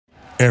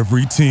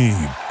Every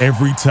team,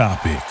 every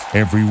topic,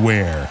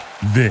 everywhere.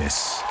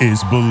 This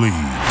is Believe.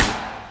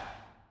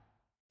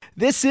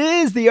 This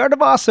is The Art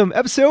of Awesome,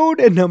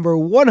 episode number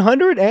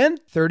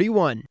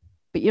 131.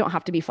 But you don't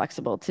have to be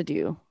flexible to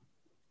do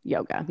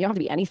yoga. You don't have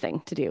to be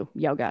anything to do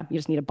yoga. You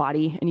just need a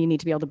body and you need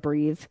to be able to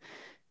breathe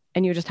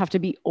and you just have to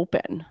be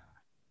open.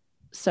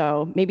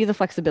 So maybe the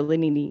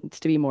flexibility needs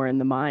to be more in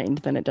the mind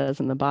than it does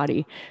in the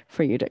body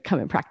for you to come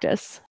and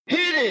practice.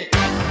 Hit it!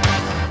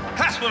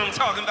 That's what I'm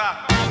talking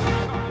about.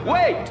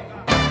 Wait!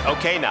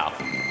 Okay, now,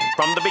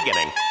 from the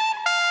beginning.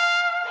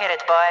 Hit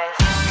it,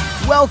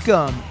 boys.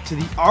 Welcome to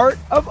The Art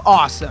of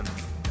Awesome.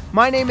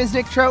 My name is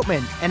Nick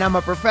Troutman, and I'm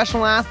a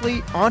professional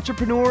athlete,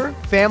 entrepreneur,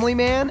 family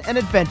man, and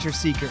adventure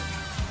seeker.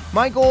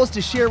 My goal is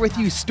to share with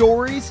you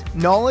stories,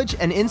 knowledge,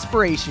 and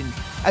inspiration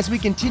as we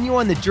continue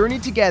on the journey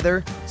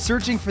together,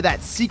 searching for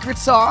that secret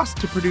sauce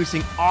to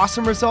producing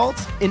awesome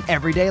results in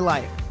everyday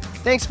life.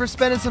 Thanks for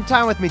spending some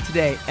time with me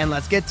today, and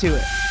let's get to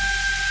it.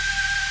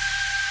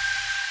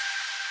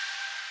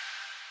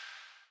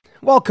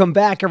 Welcome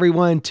back,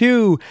 everyone,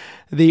 to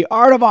The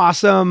Art of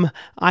Awesome.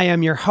 I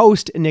am your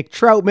host, Nick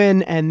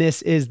Troutman, and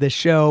this is the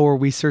show where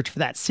we search for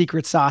that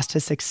secret sauce to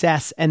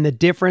success and the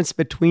difference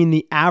between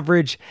the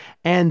average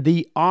and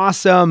the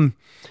awesome.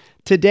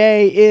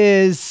 Today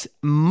is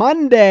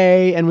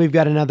Monday, and we've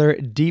got another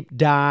deep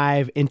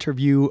dive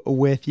interview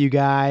with you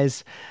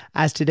guys.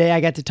 As today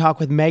I got to talk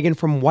with Maegan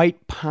from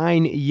White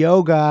Pine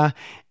Yoga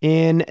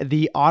in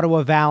the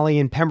Ottawa Valley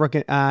in Pembroke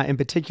in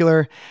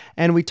particular.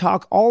 And we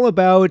talk all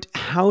about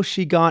how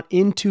she got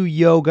into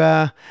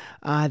yoga,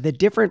 the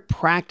different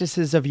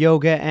practices of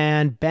yoga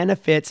and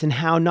benefits, and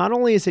how not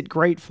only is it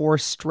great for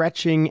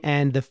stretching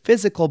and the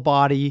physical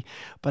body,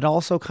 but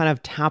also kind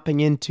of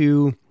tapping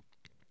into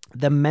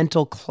the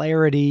mental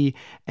clarity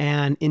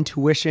and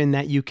intuition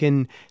that you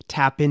can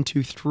tap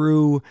into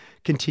through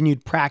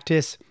continued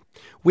practice.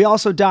 We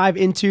also dive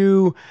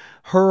into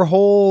her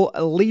whole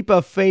leap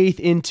of faith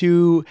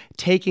into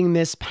taking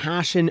this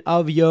passion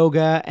of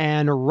yoga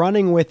and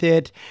running with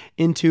it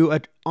into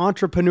an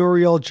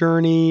entrepreneurial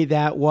journey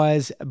that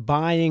was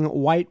buying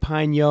White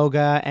Pine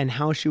Yoga, and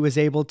how she was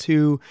able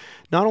to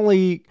not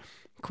only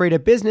create a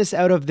business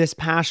out of this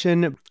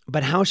passion,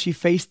 but how she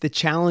faced the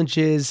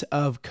challenges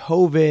of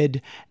COVID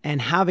and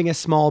having a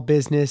small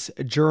business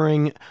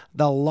during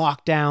the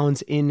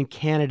lockdowns in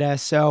Canada.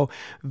 So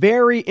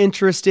very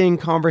interesting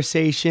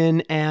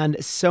conversation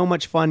and so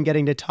much fun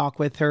getting to talk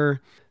with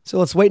her. So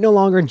let's wait no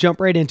longer and jump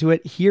right into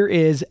it. Here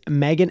is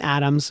Maegan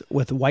Adams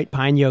with White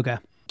Pine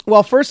Yoga.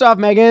 Well, first off,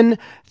 Maegan,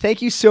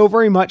 thank you so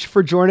very much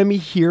for joining me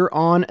here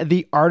on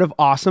the Art of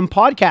Awesome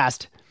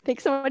podcast.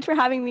 Thanks so much for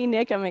having me,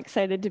 Nick. I'm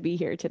excited to be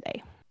here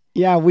today.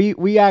 Yeah, we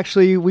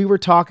were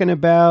talking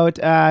about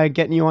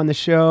getting you on the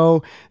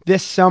show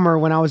this summer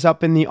when I was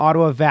up in the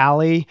Ottawa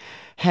Valley,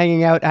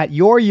 hanging out at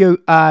your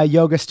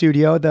yoga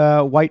studio,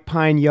 the White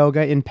Pine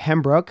Yoga in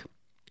Pembroke.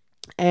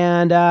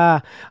 And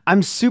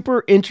I'm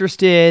super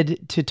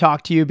interested to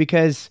talk to you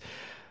because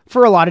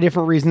for a lot of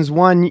different reasons.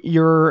 One,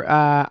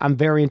 I'm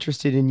very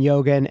interested in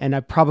yoga, and I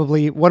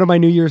probably, one of my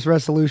New Year's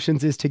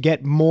resolutions is to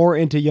get more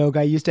into yoga.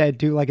 I used to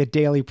do like a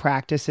daily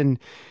practice, and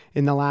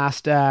in the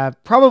last,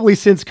 probably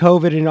since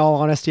COVID, in all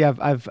honesty,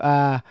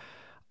 I've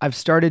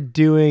started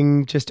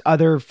doing just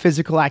other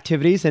physical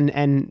activities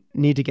and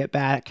need to get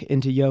back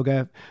into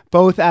yoga,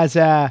 both as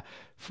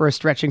for a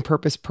stretching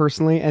purpose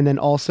personally, and then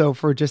also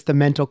for just the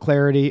mental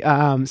clarity.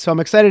 So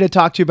I'm excited to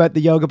talk to you about the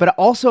yoga, but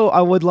also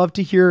I would love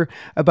to hear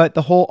about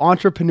the whole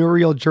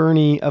entrepreneurial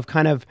journey of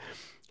kind of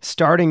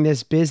starting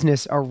this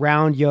business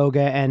around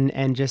yoga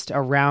and just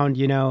around,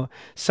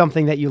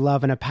 something that you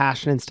love and a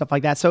passion and stuff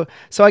like that. So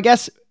I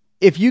guess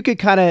if you could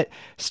kind of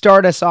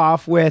start us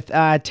off with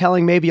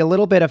telling maybe a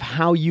little bit of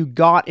how you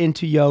got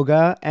into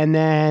yoga and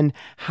then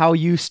how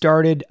you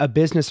started a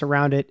business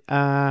around it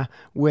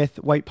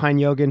with White Pine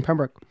Yoga in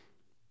Pembroke.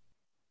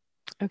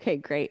 Okay,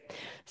 great.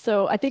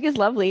 So I think it's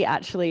lovely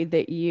actually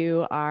that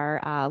you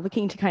are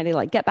looking to kind of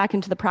like get back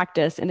into the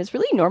practice. And it's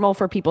really normal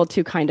for people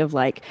to kind of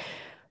like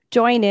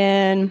join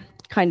in,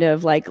 kind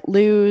of like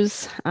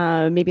lose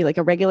maybe like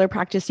a regular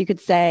practice, you could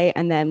say,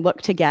 and then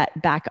look to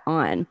get back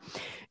on.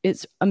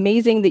 It's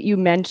amazing that you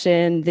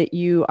mentioned that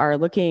you are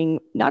looking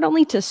not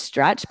only to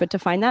stretch, but to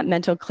find that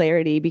mental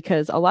clarity,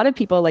 because a lot of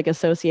people like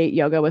associate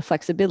yoga with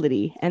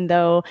flexibility. And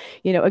though,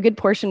 a good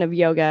portion of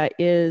yoga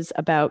is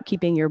about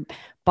keeping your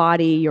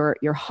body,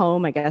 your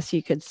home, I guess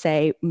you could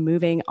say,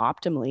 moving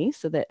optimally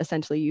so that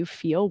essentially you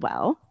feel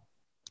well.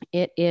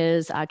 It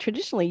is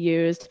traditionally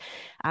used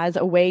as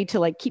a way to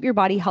like keep your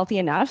body healthy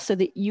enough so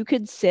that you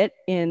could sit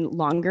in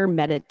longer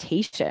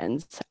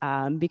meditations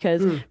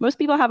because most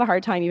people have a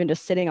hard time even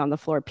just sitting on the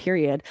floor,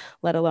 period,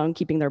 let alone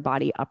keeping their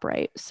body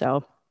upright.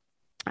 So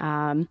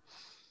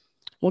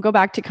we'll go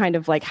back to kind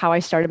of like how I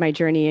started my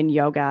journey in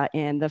yoga,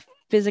 and the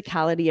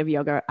physicality of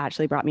yoga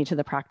actually brought me to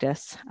the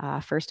practice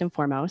first and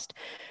foremost.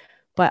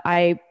 But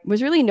I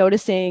was really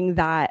noticing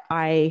that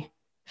I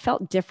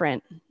felt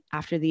different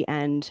after the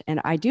end.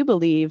 And I do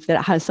believe that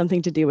it has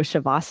something to do with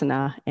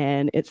Shavasana.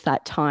 And it's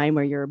that time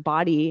where your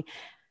body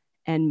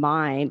and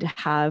mind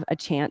have a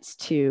chance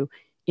to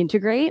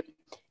integrate.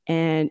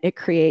 And it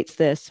creates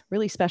this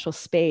really special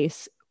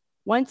space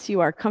once you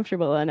are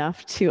comfortable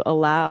enough to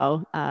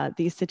allow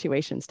these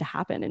situations to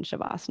happen in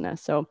Shavasana.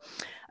 So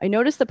I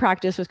noticed the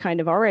practice was kind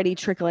of already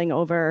trickling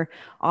over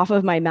off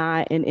of my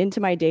mat and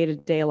into my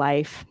day-to-day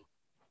life.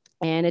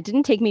 And it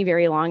didn't take me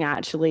very long,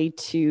 actually,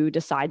 to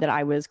decide that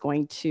I was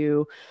going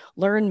to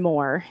learn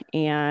more.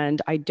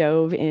 And I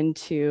dove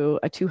into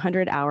a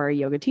 200-hour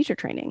yoga teacher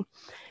training.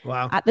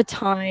 Wow. At the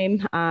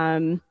time,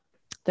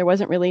 there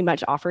wasn't really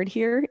much offered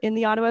here in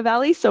the Ottawa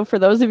Valley. So for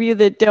those of you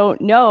that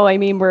don't know, I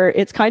mean,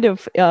 it's kind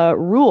of a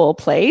rural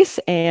place.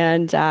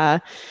 And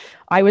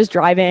I was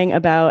driving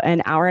about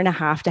an hour and a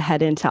half to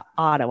head into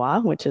Ottawa,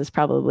 which is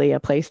probably a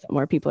place that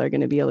more people are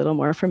going to be a little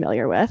more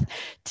familiar with,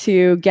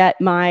 to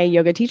get my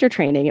yoga teacher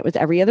training. It was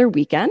every other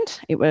weekend.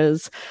 It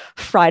was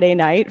Friday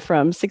night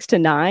from 6 to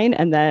 9,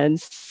 and then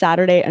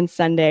Saturday and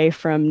Sunday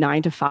from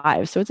 9 to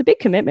 5. So it's a big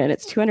commitment.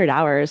 It's 200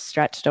 hours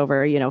stretched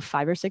over,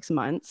 5 or 6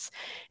 months.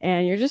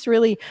 And you're just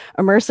really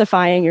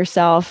immersifying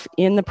yourself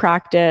in the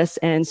practice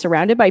and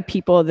surrounded by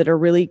people that are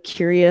really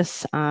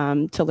curious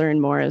to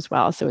learn more as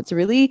well. So it's a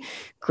really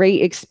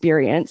great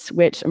experience,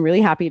 which I'm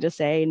really happy to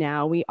say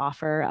now we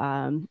offer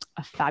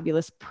a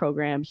fabulous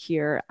program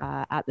here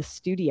at the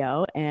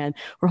studio. And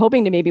we're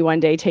hoping to maybe one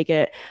day take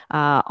it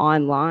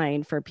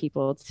online for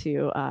people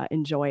to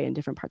enjoy in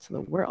different parts of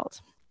the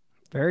world.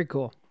 Very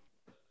cool.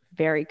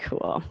 Very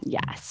cool.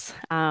 Yes.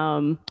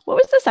 What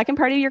was the second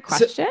part of your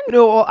question?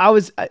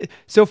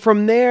 So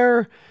from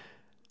there,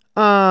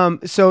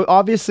 so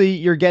obviously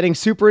you're getting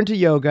super into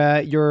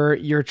yoga,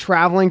 you're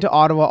traveling to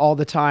Ottawa all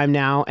the time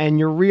now, and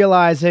you're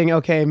realizing,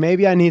 okay,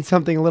 maybe I need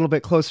something a little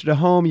bit closer to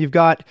home. You've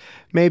got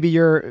maybe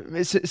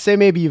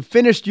you've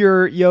finished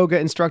your yoga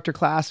instructor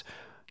class.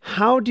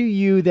 How do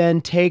you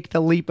then take the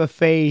leap of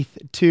faith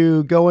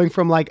to going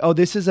from like, oh,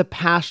 this is a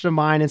passion of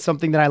mine and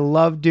something that I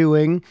love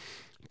doing,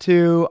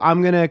 to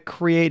I'm going to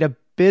create a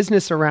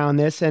business around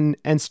this and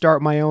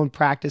start my own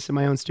practice in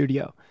my own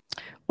studio?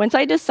 Once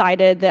I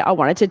decided that I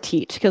wanted to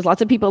teach, because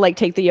lots of people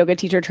take the yoga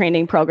teacher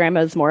training program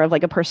as more of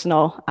like a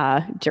personal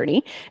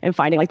journey and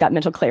finding like that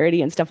mental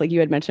clarity and stuff like you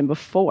had mentioned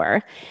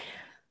before,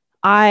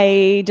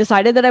 I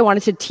decided that I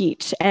wanted to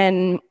teach.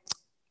 And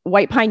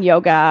White Pine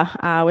Yoga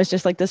was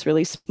just like this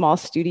really small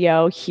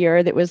studio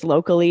here that was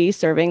locally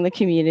serving the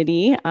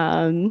community,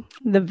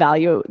 the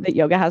value that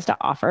yoga has to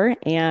offer.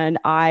 And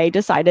I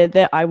decided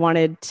that I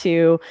wanted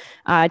to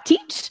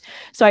teach.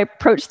 So I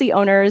approached the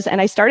owners and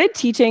I started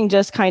teaching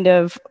just kind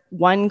of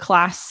one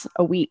class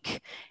a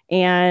week.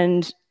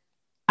 And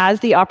as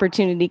the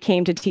opportunity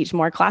came to teach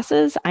more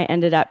classes, I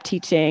ended up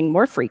teaching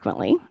more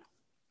frequently.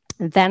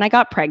 Then I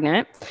got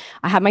pregnant.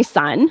 I had my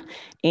son,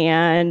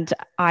 and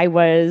I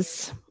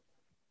was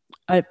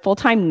a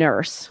full-time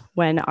nurse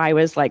when I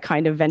was like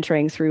kind of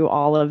venturing through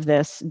all of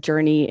this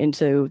journey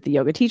into the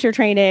yoga teacher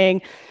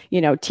training,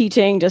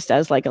 teaching just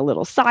as like a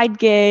little side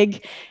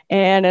gig.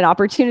 And an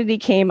opportunity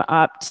came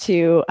up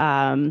to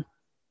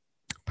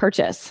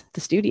purchase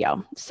the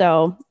studio.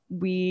 So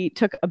we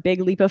took a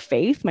big leap of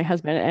faith, my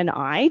husband and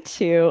I,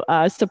 to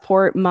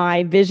support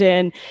my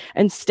vision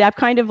and step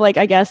kind of like,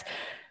 I guess,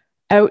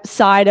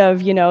 outside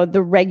of,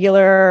 the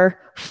regular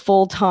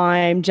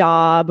full-time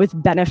job with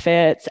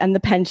benefits and the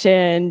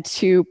pension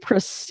to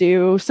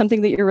pursue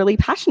something that you're really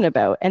passionate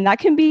about. And that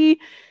can be,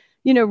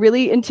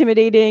 really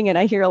intimidating. And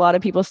I hear a lot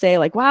of people say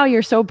like, wow,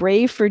 you're so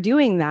brave for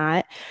doing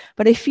that.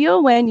 But I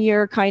feel when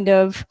you're kind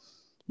of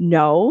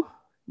know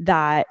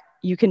that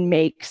you can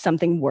make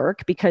something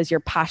work because you're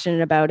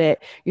passionate about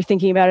it, you're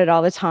thinking about it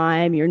all the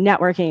time, you're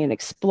networking and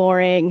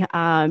exploring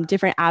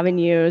different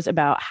avenues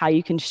about how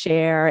you can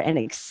share and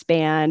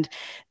expand,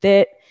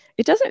 that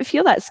it doesn't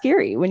feel that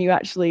scary when you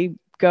actually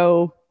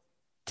go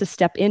to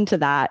step into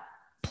that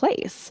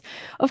place.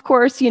 Of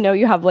course,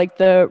 you have like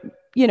the,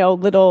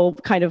 little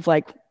kind of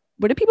like,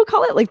 what do people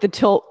call it? Like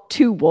the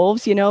two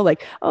wolves,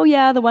 like, oh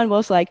yeah, the one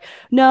wolf's like,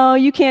 no,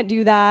 you can't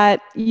do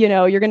that.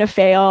 You're going to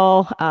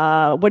fail.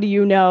 What do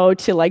you know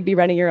to like be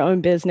running your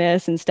own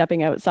business and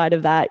stepping outside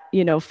of that,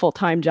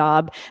 full-time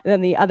job. And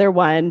then the other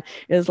one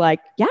is like,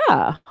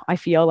 yeah, I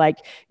feel like,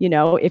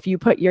 if you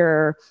put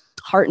your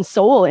heart and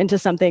soul into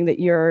something that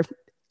you're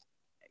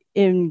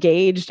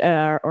engaged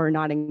or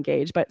not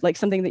engaged, but like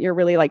something that you're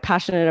really like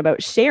passionate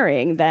about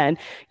sharing, then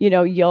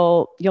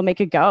you'll make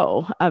a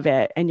go of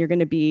it, and you're going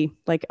to be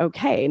like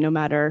okay no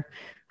matter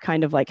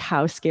kind of like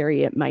how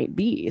scary it might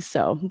be.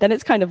 So then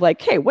it's kind of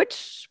like, hey,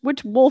 which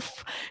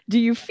wolf do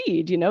you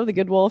feed, the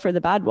good wolf or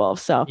the bad wolf?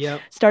 So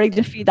starting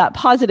to feed that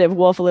positive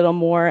wolf a little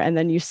more, and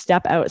then you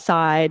step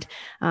outside,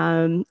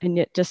 and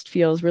it just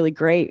feels really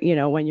great,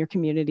 when your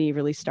community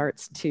really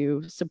starts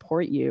to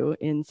support you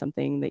in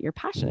something that you're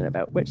passionate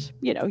about, which,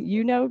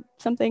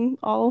 something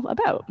all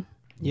about.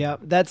 Yeah,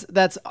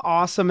 that's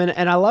awesome.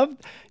 And I love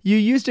you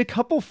used a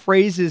couple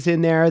phrases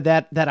in there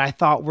that I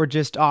thought were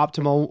just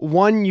optimal.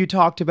 One, you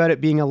talked about it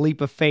being a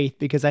leap of faith,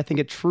 because I think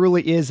it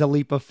truly is a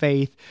leap of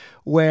faith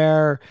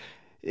where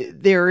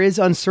there is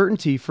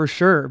uncertainty for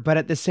sure. But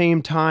at the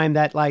same time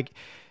that like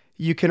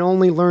you can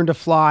only learn to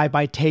fly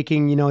by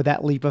taking,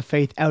 that leap of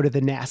faith out of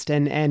the nest,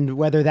 and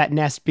whether that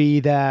nest be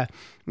the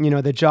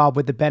job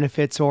with the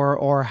benefits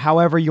or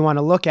however you want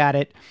to look at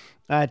it,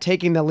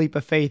 taking the leap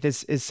of faith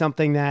is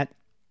something that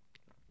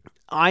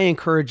I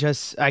encourage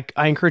I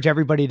encourage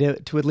everybody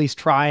to at least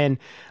try. And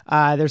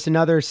there's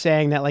another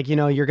saying that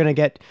you're going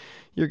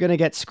to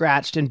get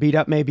scratched and beat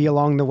up maybe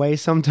along the way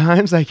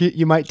sometimes. Like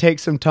you might take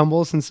some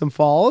tumbles and some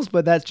falls,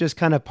 but that's just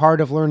kind of part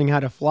of learning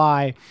how to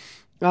fly.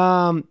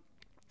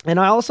 And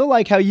I also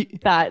like how you...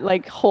 That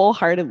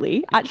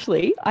wholeheartedly.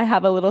 Actually, I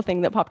have a little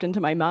thing that popped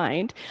into my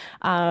mind.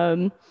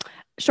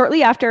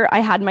 Shortly after I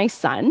had my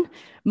son,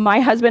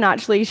 my husband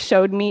actually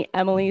showed me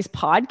Emily's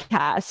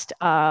podcast,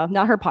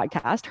 not her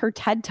podcast, her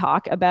TED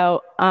Talk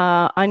about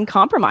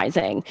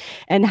uncompromising,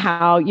 and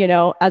how,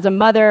 as a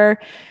mother,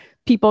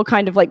 people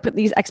kind of put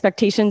these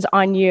expectations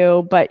on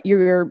you, but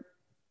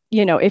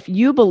if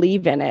you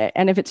believe in it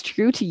and if it's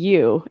true to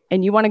you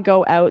and you want to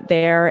go out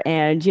there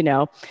and,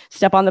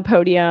 step on the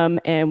podium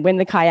and win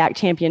the kayak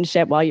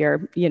championship while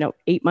you're,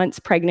 8 months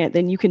pregnant,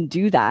 then you can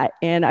do that.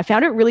 And I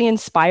found it really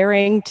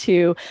inspiring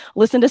to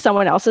listen to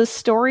someone else's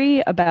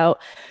story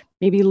about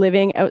maybe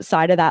living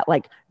outside of that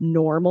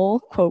normal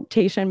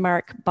quotation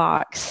mark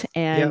box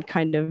and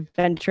kind of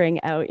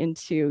venturing out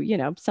into,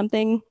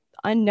 something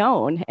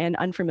unknown and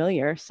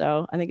unfamiliar.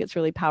 So I think it's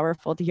really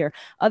powerful to hear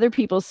other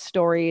people's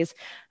stories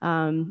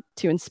to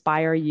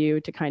inspire you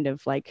to kind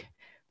of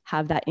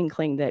have that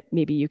inkling that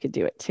maybe you could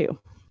do it too.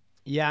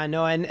 Yeah,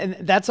 no, and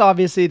that's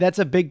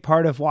a big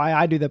part of why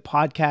I do the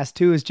podcast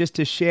too, is just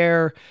to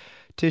share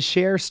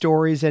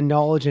stories and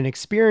knowledge and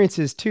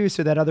experiences too,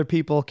 so that other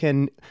people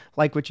can,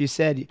 like what you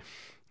said,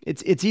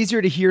 it's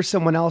easier to hear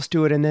someone else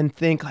do it and then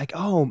think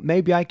oh,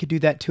 maybe I could do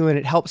that too. And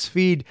it helps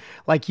feed,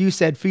 like you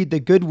said, feed the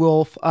good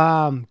wolf.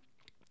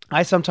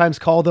 I sometimes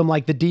call them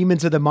the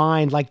demons of the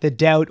mind, the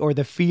doubt or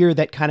the fear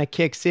that kind of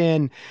kicks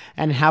in,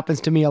 and it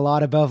happens to me a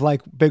lot above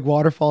big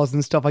waterfalls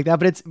and stuff like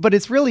that. But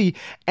it's really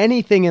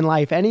anything in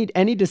life,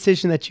 any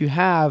decision that you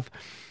have.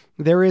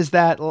 There is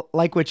that,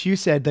 like what you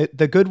said,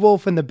 the good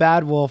wolf and the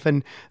bad wolf.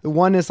 And the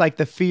one is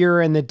the fear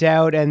and the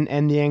doubt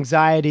and the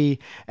anxiety.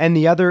 And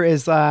the other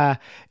is the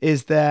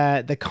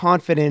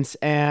confidence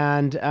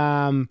and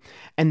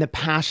the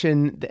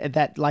passion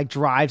that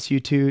drives you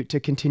to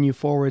continue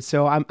forward.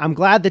 So I'm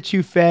glad that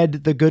you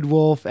fed the good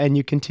wolf and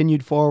you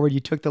continued forward.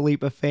 You took the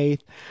leap of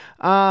faith.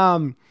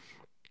 I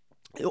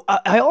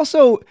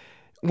also,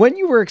 when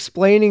you were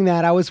explaining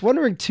that, I was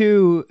wondering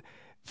too,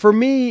 for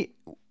me,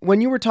 when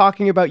you were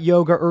talking about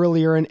yoga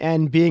earlier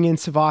and being in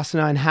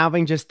Savasana and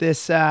having just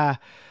this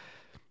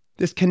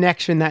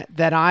connection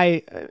that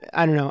I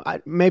don't know,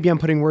 maybe I'm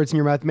putting words in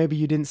your mouth. Maybe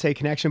you didn't say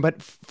connection,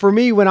 but for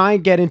me, when I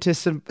get into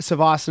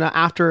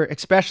Savasana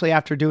especially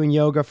after doing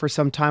yoga for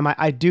some time,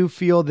 I do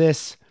feel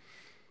this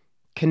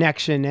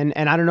connection.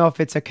 And I don't know if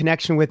it's a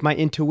connection with my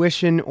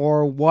intuition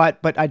or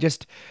what, but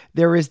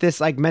there is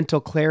this mental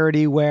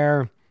clarity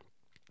where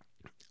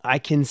I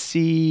can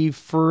see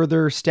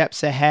further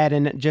steps ahead,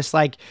 and just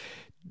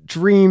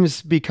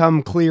dreams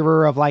become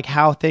clearer of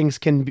how things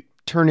can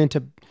turn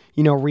into,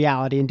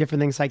 reality and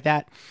different things like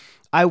that.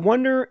 I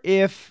wonder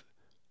if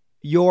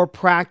your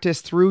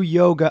practice through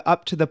yoga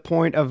up to the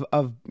point of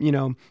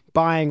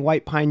buying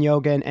White Pine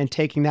Yoga and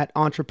taking that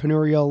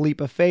entrepreneurial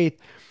leap of faith,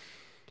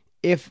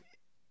 if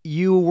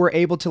you were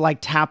able to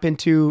tap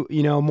into,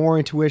 more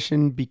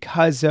intuition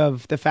because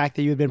of the fact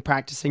that you had been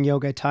practicing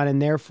yoga a ton,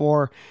 and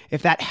therefore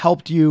if that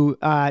helped you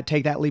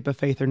take that leap of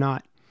faith or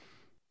not.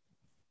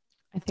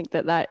 I think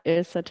that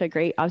is such a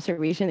great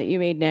observation that you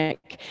made,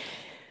 Nick.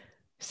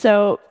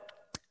 So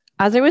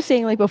as I was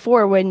saying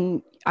before,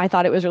 when I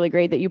thought it was really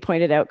great that you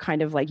pointed out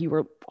kind of you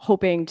were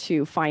hoping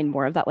to find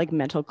more of that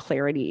mental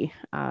clarity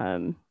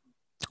when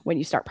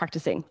you start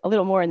practicing a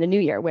little more in the new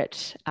year,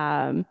 which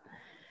I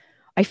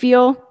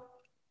feel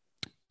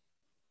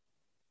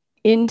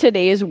in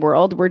today's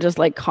world, we're just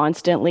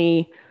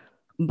constantly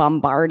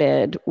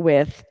bombarded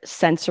with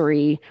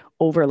sensory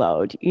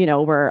overload.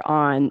 We're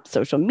on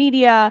social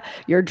media,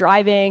 you're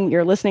driving,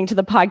 you're listening to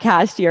the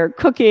podcast, you're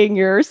cooking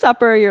your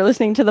supper, you're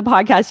listening to the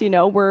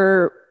podcast.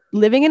 We're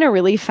living in a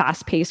really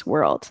fast-paced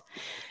world.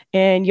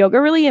 And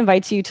yoga really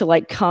invites you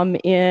to come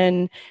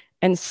in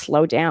and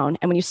slow down.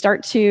 And when you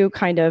start to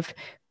kind of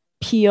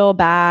peel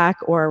back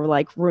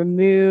or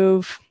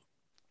remove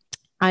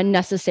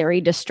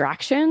unnecessary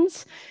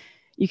distractions,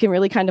 you can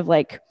really kind of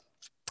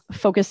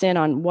focus in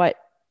on what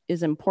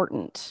is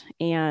important.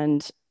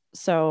 And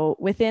so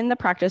within the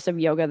practice of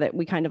yoga that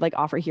we kind of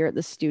offer here at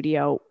the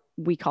studio,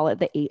 we call it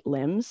the 8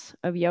 limbs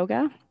of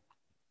yoga.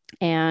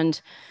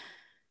 And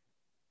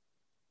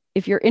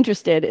if you're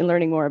interested in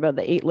learning more about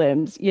the 8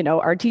 limbs,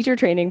 our teacher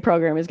training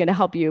program is going to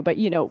help you. But,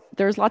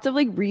 there's lots of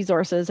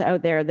resources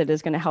out there that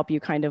is going to help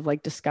you kind of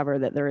discover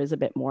that there is a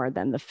bit more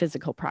than the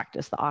physical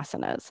practice, the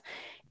asanas.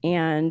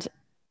 And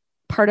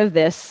part of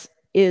this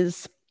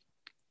is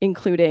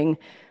including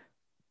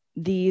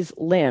these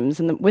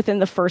limbs. And within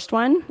the first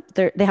one,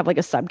 they have a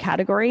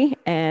subcategory,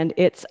 and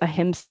it's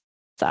ahimsa.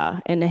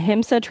 and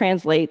ahimsa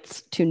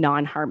translates to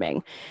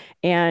non-harming.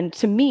 And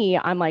to me,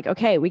 I'm like,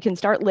 okay, we can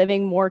start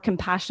living more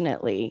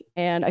compassionately.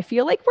 And I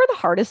feel like we're the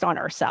hardest on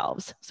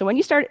ourselves. So when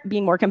you start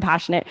being more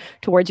compassionate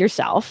towards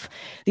yourself,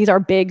 these are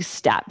big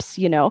steps,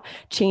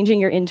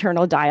 changing your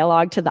internal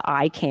dialogue to the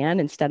I can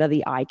instead of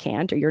the I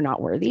can't, or you're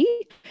not worthy.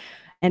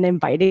 And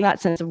inviting that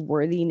sense of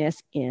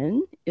worthiness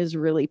in is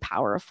really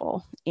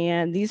powerful.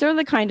 And these are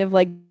the kind of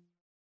like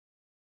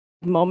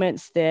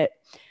moments that,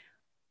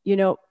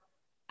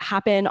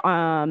 happen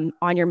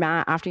on your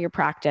mat after your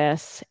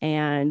practice,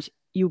 and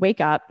you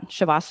wake up.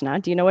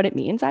 Shavasana. Do you know what it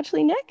means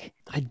actually, Nick?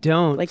 I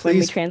don't. Like when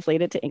we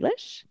translate it to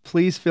English?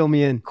 Please fill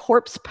me in.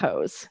 Corpse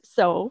pose.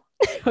 So,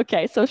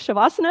 okay. So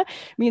Shavasana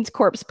means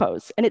corpse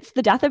pose, and it's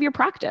the death of your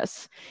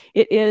practice.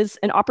 It is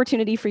an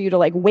opportunity for you to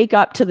like wake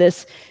up to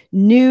this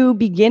new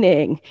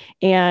beginning.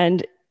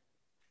 And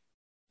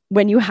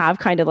when you have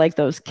kind of like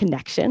those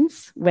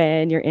connections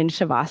when you're in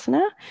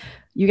Shavasana,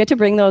 you get to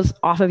bring those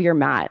off of your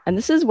mat. And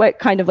this is what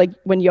kind of like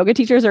when yoga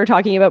teachers are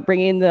talking about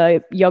bringing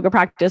the yoga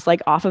practice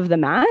like off of the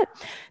mat,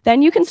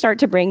 then you can start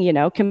to bring,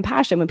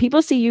 compassion. When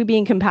people see you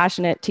being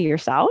compassionate to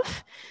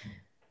yourself,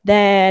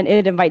 then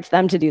it invites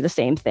them to do the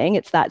same thing.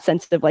 It's that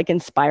sense of like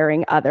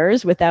inspiring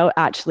others without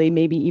actually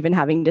maybe even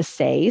having to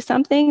say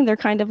something. They're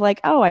kind of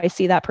like, oh, I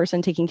see that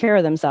person taking care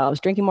of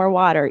themselves, drinking more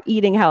water,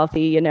 eating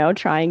healthy,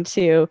 trying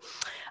to,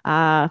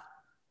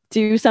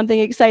 do something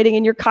exciting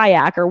in your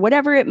kayak or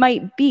whatever it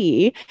might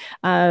be.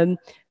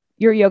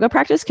 Your yoga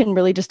practice can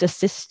really just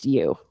assist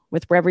you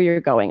with wherever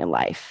you're going in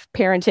life,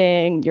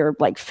 parenting, your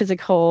like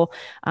physical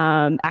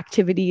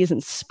activities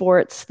and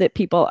sports that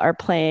people are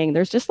playing.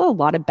 There's just a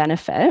lot of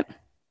benefit.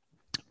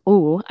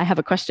 Ooh, I have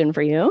a question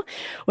for you.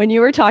 When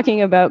you were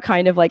talking about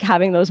kind of like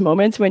having those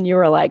moments when you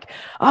were like,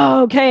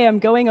 oh, okay, I'm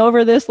going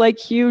over this like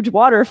huge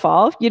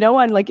waterfall,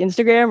 on like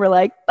Instagram, we're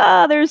like,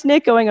 there's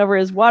Nick going over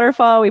his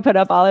waterfall. We put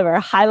up all of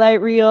our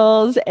highlight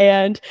reels.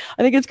 And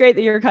I think it's great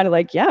that you're kind of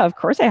like, yeah, of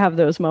course I have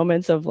those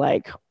moments of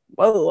like,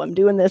 whoa, I'm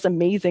doing this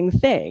amazing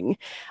thing.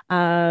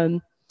 How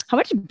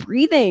much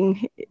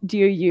breathing do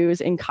you use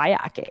in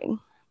kayaking?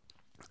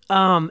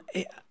 A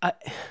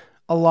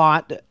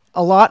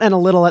lot and a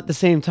little at the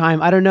same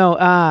time. I don't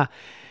know.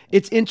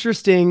 It's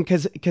interesting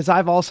because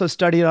I've also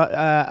studied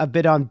a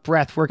bit on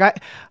breath work.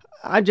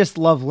 I just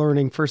love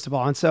learning, first of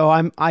all. And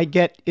so I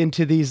get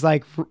into these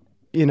like,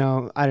 I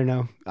don't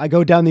know. I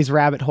go down these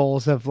rabbit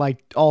holes of like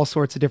all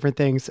sorts of different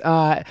things.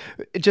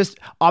 Just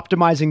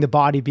optimizing the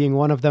body being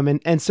one of them.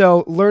 And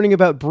so learning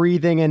about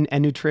breathing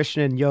and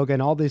nutrition and yoga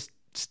and all this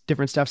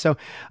different stuff. So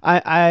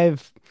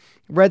I've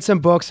read some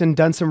books and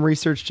done some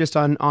research just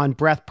on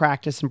breath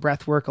practice and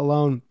breath work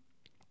alone.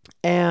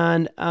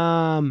 And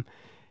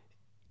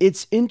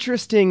it's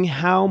interesting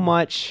how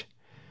much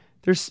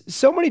there's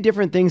so many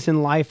different things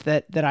in life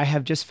that I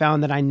have just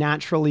found that I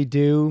naturally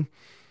do.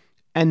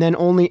 And then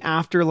only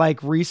after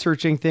like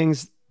researching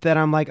things that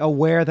I'm like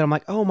aware that I'm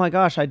like, oh my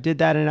gosh, I did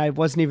that. And I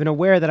wasn't even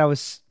aware that I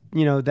was,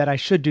 that I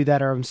should do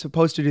that, or I'm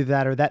supposed to do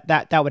that, or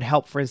that would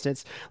help. For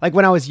instance, like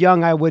when I was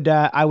young, I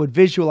would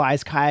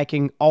visualize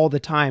kayaking all the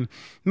time,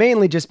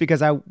 mainly just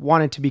because I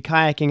wanted to be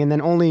kayaking. And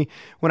then only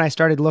when I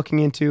started looking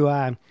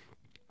into,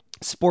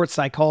 sports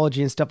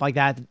psychology and stuff like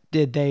that,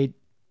 did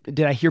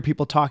I hear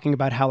people talking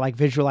about how like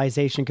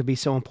visualization could be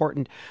so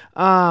important.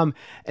 And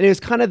it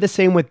was kind of the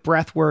same with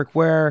breath work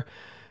where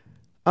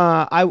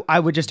I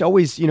would just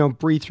always,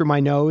 breathe through my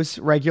nose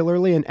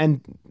regularly,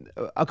 and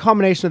a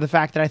combination of the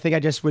fact that I think I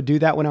just would do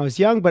that when I was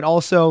young, but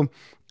also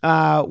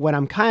when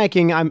I'm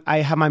kayaking, I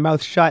have my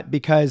mouth shut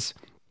because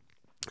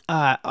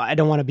I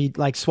don't want to be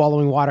like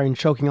swallowing water and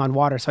choking on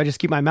water. So I just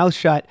keep my mouth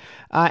shut.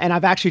 And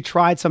I've actually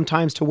tried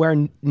sometimes to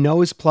wear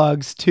nose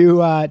plugs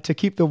to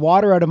keep the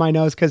water out of my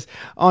nose. Cause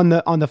on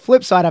the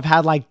flip side,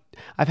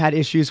 I've had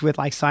issues with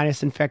like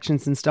sinus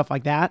infections and stuff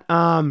like that.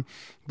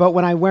 But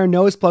when I wear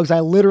nose plugs,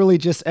 I literally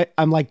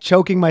I'm like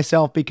choking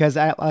myself because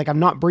I'm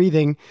not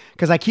breathing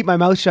because I keep my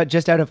mouth shut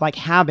just out of like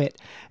habit.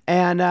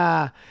 And,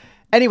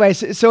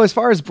 anyways, so as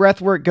far as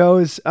breath work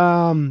goes,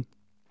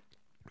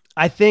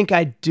 I think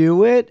I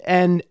do it,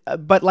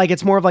 but like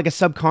it's more of like a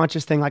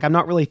subconscious thing. Like I'm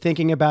not really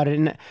thinking about it.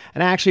 And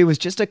actually, it was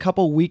just a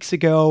couple weeks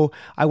ago.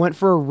 I went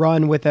for a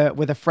run with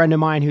a friend of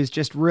mine who's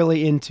just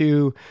really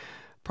into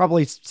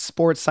probably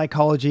sports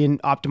psychology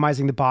and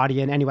optimizing the body.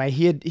 And anyway,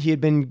 he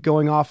had been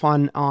going off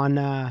on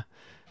kind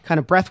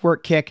of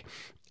breathwork kick.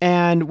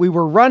 And we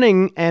were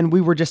running and we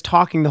were just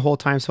talking the whole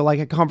time. So like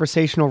a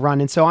conversational run.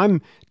 And so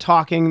I'm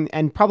talking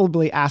and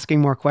probably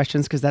asking more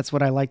questions because that's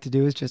what I like to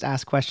do is just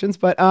ask questions.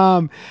 But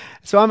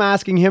so I'm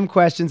asking him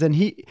questions and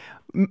he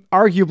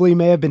arguably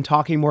may have been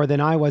talking more than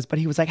I was, but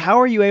he was like, how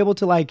are you able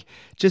to like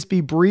just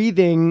be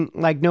breathing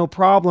like no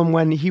problem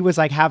when he was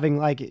like having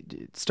like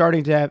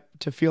starting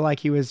to feel like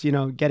he was,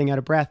 getting out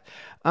of breath.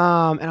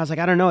 And I was like,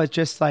 I don't know. It's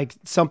just like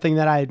something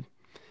that I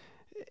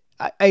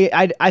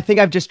think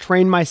I've just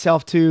trained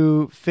myself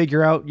to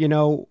figure out,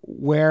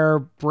 where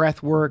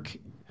breath work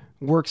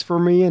works for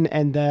me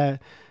and the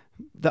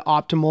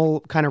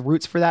optimal kind of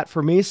routes for that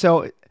for me.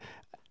 So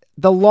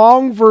the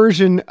long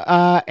version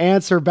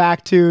answer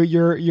back to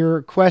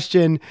your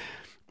question,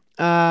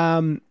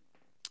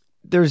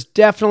 There's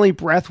definitely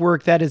breath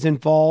work that is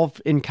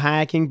involved in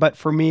kayaking, but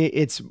for me,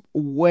 it's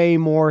way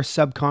more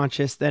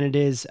subconscious than it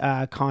is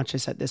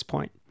conscious at this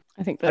point.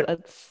 I think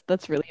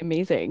that's really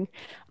amazing.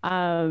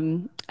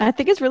 I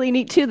think it's really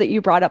neat too that you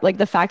brought up like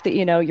the fact that,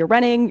 you're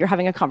running, you're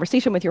having a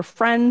conversation with your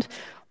friend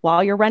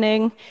while you're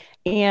running.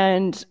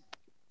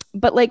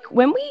 But like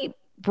when we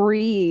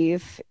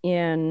breathe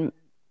in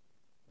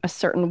a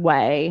certain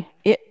way,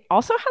 it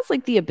also has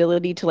like the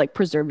ability to like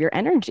preserve your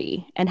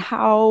energy, and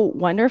how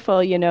wonderful,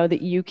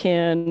 that you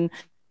can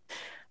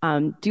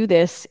do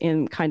this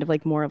in kind of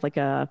like more of like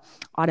a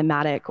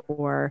automatic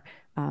or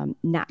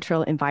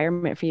natural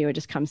environment for you. It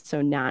just comes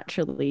so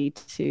naturally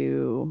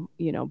to,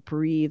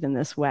 breathe in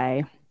this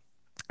way.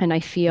 And I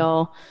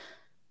feel,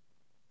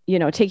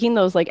 taking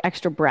those like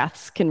extra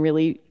breaths can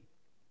really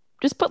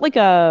just put like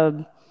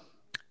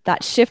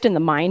that shift in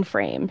the mind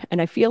frame.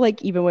 And I feel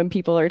like even when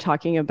people are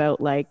talking about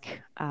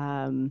like,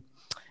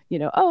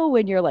 oh,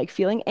 when you're like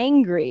feeling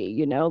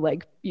angry,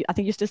 like I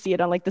think you used to see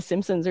it on like The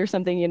Simpsons or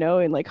something,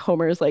 and like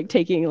Homer's like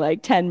taking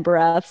like 10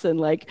 breaths and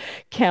like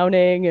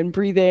counting and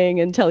breathing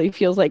until he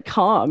feels like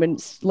calm.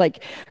 And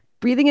like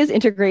breathing is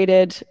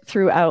integrated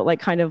throughout like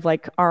kind of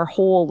like our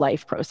whole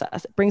life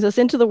process. It brings us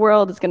into the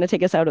world. It's going to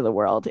take us out of the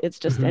world. It's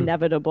just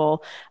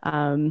inevitable,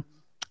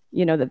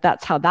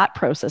 that's how that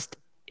process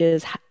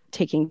is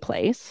taking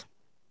place.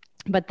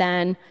 But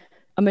then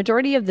a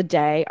majority of the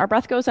day, our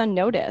breath goes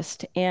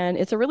unnoticed. And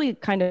it's a really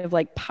kind of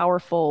like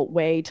powerful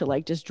way to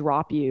like just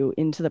drop you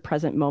into the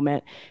present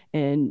moment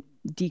and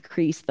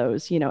decrease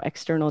those,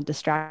 external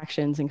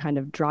distractions and kind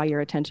of draw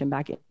your attention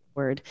back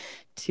inward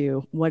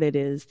to what it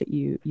is that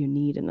you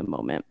need in the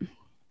moment.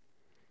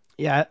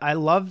 Yeah, I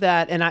love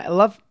that. And I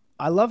love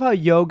how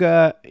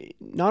yoga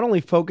not only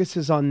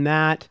focuses on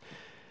that,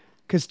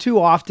 because too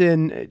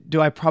often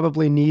do I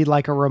probably need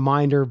like a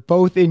reminder,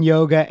 both in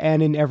yoga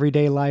and in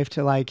everyday life,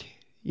 to like,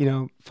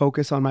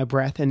 focus on my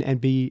breath and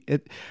be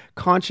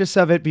conscious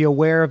of it, be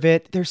aware of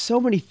it. There's so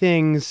many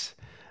things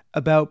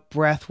about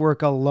breath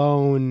work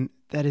alone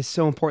that is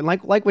so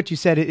important. Like what you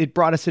said, it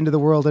brought us into the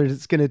world, and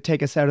it's going to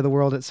take us out of the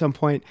world at some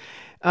point.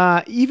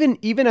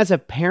 Even as a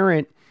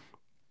parent,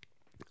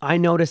 I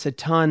notice a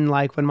ton,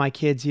 like when my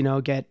kids,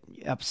 get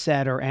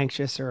upset or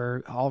anxious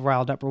or all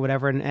riled up or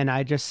whatever. And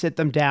I just sit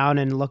them down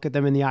and look at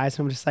them in the eyes.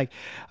 And I'm just like,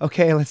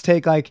 okay, let's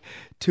take like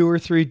 2 or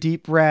 3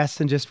 deep breaths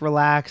and just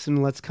relax.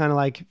 And let's kind of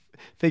like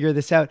figure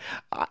this out.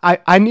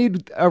 I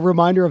need a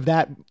reminder of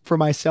that for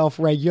myself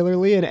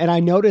regularly. And I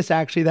notice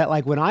actually that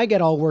like when I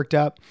get all worked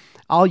up,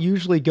 I'll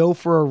usually go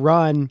for a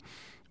run,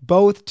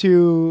 both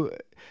to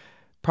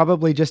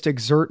probably just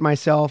exert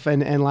myself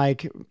and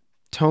like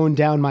tone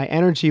down my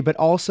energy. But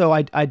also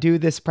I do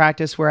this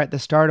practice where at the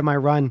start of my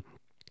run,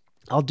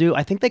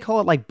 I think they call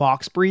it like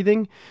box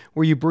breathing,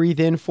 where you breathe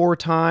in 4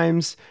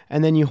 times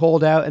and then you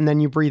hold out and then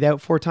you breathe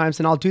out 4 times.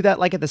 And I'll do that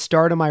like at the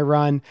start of my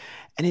run.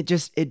 And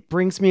it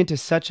brings me into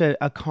such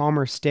a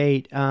calmer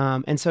state.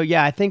 And so,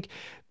 yeah, I think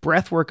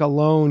breath work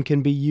alone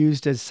can be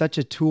used as such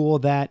a tool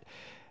that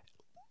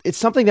it's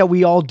something that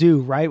we all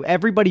do, right?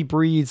 Everybody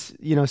breathes,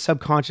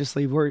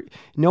 subconsciously.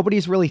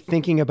 Nobody's really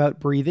thinking about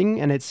breathing,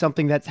 and it's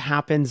something that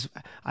happens,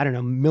 I don't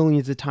know,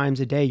 millions of times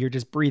a day. You're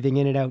just breathing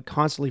in and out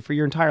constantly for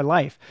your entire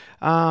life.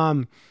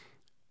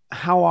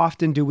 How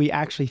often do we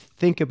actually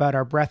think about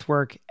our breath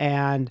work,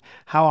 and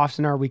how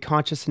often are we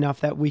conscious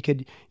enough that we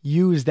could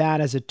use that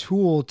as a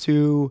tool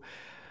to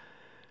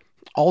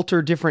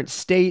alter different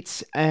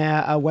states,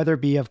 whether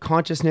it be of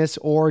consciousness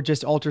or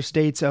just alter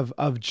states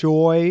of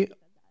joy?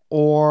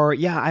 Or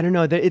I don't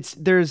know, that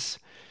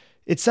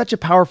it's such a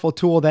powerful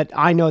tool that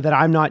I know that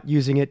I'm not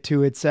using it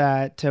to its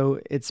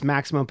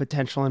maximum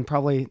potential. And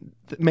probably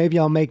maybe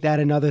I'll make that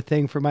another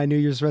thing for my New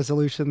Year's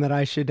resolution that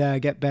I should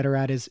get better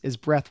at is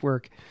breath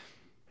work.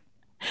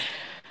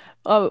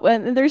 Oh,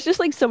 and there's just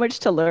like so much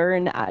to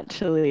learn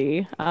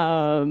actually,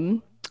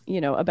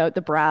 about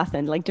the breath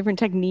and like different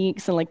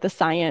techniques and like the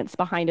science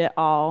behind it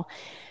all.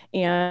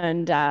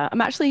 And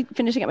I'm actually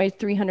finishing up my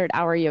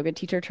 300-hour yoga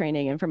teacher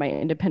training. And for my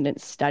independent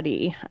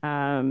study,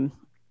 I'm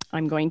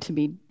going to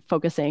be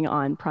focusing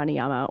on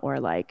pranayama,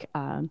 or like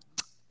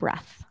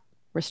breath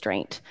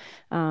restraint,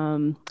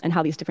 and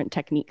how these different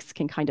techniques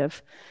can kind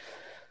of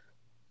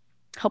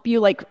help you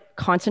like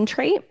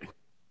concentrate.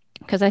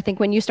 Because I think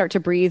when you start to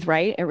breathe,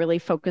 right, it really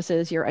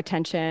focuses your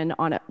attention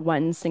on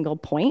one single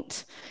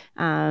point.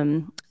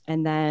 And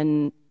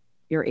then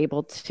you're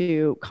able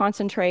to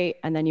concentrate,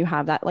 and then you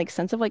have that like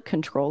sense of like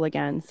control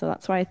again. So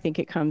that's why I think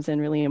it comes in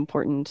really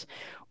important,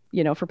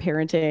 for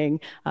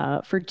parenting,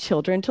 for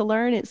children to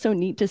learn. It's so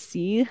neat to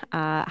see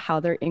how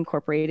they're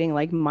incorporating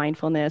like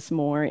mindfulness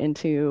more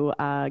into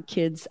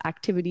kids'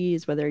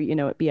 activities, whether,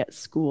 it be at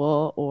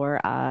school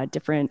or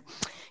different,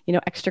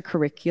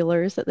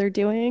 extracurriculars that they're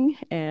doing.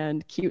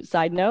 And cute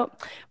side note,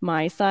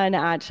 my son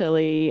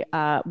actually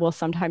will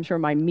sometimes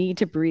remind me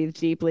to breathe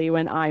deeply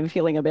when I'm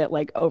feeling a bit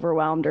like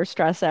overwhelmed or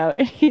stressed out.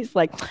 He's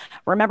like,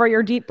 remember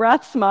your deep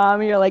breaths,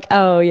 Mom? And you're like,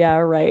 oh yeah,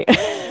 right.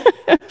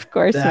 Of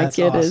course, That's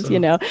my kid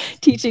awesome. is,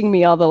 teaching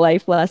me all the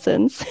life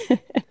lessons.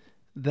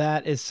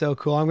 That is so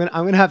cool. I'm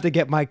gonna have to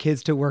get my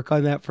kids to work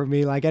on that for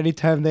me. Like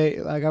anytime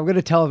I'm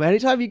gonna tell them,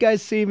 anytime you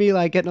guys see me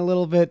like getting a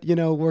little bit,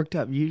 worked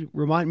up, you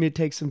remind me to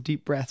take some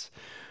deep breaths,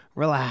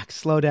 relax,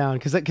 slow down.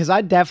 Because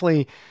I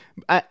definitely,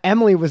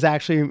 Emily was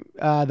actually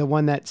the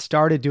one that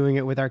started doing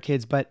it with our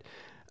kids, but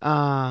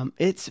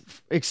it's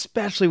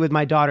especially with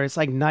my daughter, it's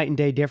like night and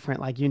day different.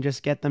 Like you can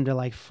just get them to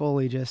like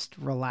fully just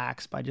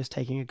relax by just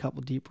taking a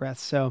couple deep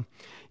breaths. So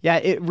yeah,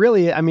 it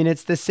really, I mean,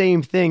 it's the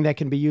same thing that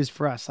can be used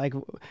for us. Like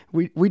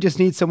we just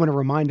need someone to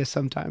remind us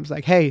sometimes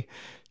like, hey,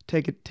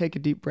 take a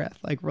deep breath,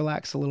 like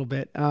relax a little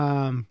bit.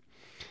 And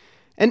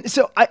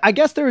so I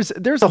guess there's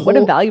What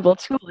a valuable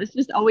tool. It's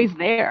just always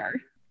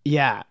there.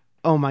 yeah.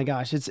 Oh my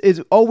gosh, it's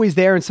always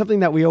there and something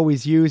that we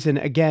always use. And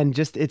again,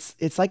 just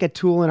it's like a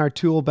tool in our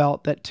tool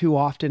belt that too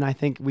often I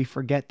think we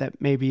forget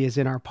that maybe is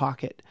in our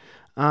pocket.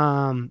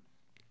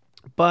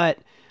 But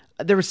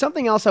there was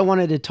something else I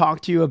wanted to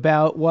talk to you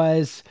about,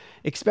 was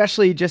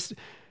especially just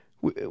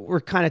we're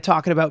kind of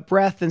talking about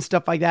breath and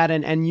stuff like that,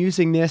 and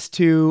using this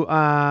to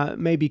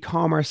maybe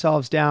calm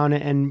ourselves down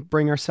and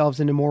bring ourselves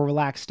into more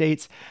relaxed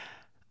states.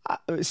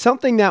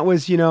 Something that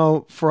was,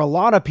 for a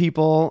lot of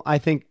people, I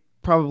think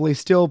probably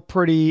still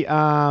pretty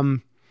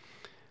real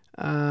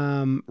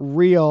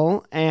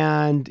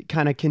and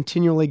kind of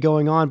continually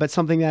going on, but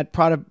something that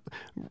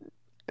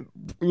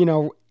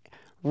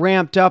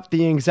ramped up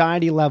the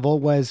anxiety level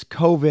was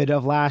COVID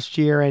of last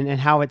year, and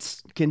how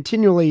it's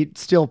continually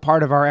still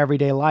part of our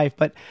everyday life.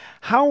 But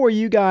how are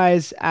you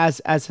guys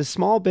as a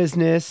small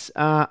business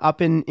up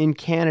in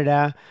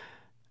Canada?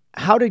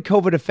 How did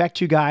COVID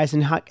affect you guys,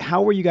 and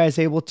how were you guys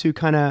able to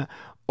kind of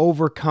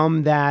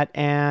overcome that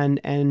and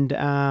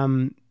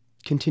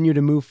continue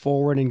to move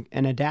forward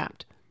and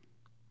adapt?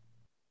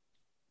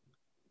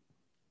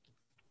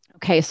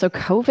 Okay, so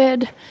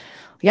COVID,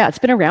 yeah, it's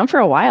been around for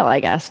a while, I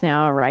guess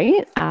now,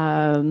 right?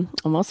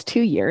 Almost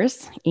 2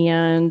 years.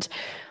 And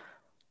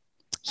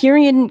here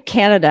in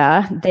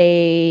Canada,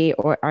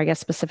 or I guess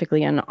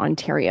specifically in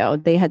Ontario,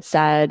 they had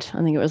said,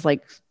 I think it was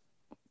like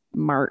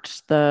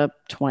March the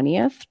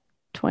 20th,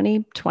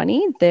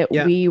 2020, that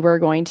we were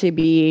going to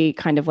be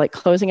kind of like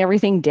closing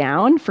everything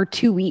down for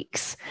 2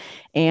 weeks.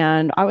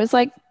 And I was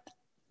like,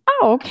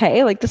 oh,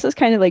 okay, like this is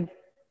kind of like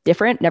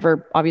different.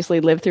 Never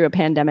obviously lived through a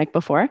pandemic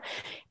before.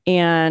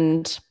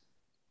 And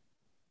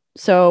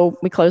so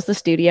we closed the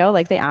studio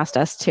like they asked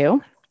us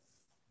to.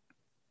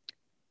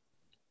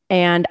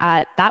 And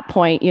at that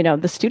point,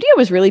 the studio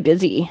was really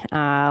busy.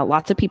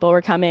 Lots of people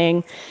were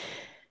coming,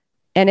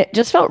 and it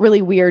just felt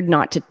really weird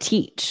not to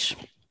teach.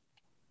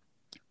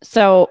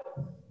 So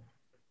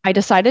I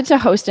decided to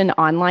host an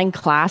online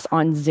class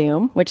on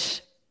Zoom,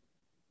 which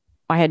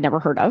I had never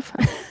heard of.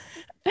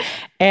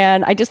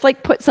 And I just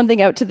like put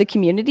something out to the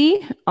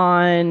community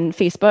on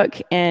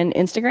Facebook and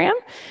Instagram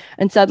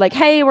and said like,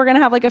 hey, we're going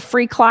to have like a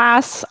free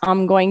class.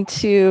 I'm going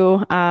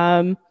to,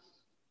 guide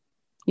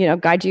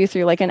you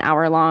through like an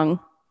hour-long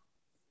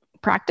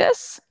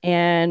practice.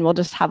 And we'll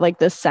just have like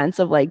this sense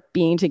of like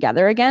being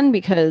together again,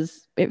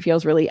 because it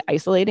feels really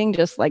isolating,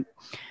 just like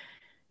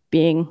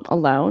being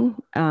alone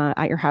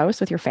at your house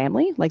with your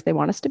family, like they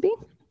want us to be.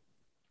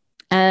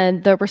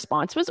 And the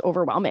response was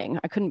overwhelming.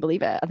 I couldn't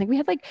believe it. I think we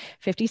had like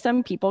 50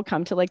 some people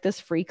come to like this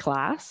free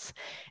class.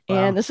 Wow.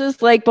 And this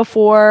is like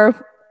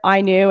before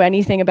I knew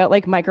anything about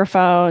like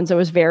microphones. It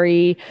was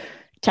very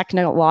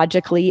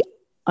technologically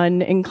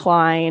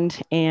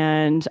uninclined.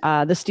 And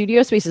the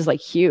studio space is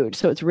like huge.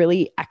 So it's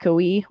really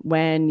echoey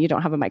when you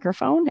don't have a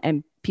microphone.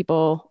 And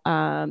people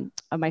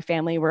of my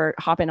family were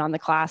hopping on the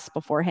class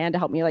beforehand to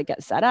help me like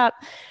get set up.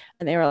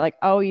 And they were like,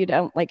 oh, you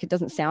don't like, it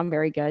doesn't sound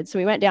very good. So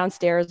we went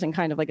downstairs in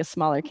kind of like a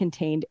smaller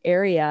contained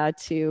area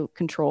to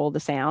control the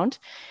sound,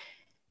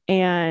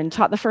 and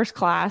taught the first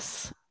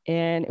class.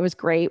 And it was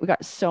great. We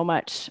got so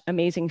much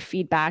amazing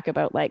feedback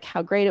about like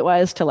how great it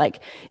was to like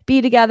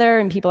be together.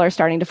 And people are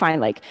starting to find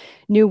like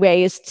new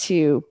ways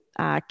to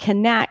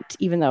connect,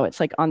 even though it's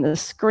like on the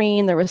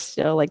screen, there was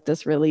still like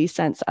this really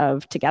sense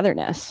of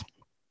togetherness.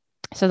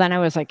 So then I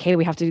was like, hey,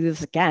 we have to do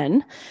this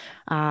again.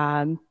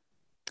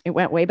 It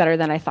went way better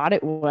than I thought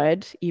it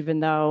would,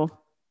 even though,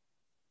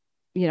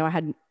 I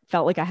had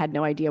felt like I had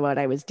no idea what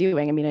I was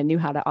doing. I mean, I knew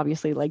how to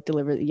obviously like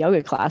deliver the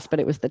yoga class,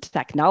 but it was the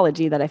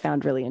technology that I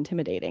found really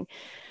intimidating.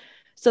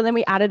 So then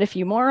we added a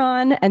few more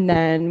on. And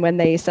then when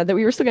they said that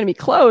we were still going to be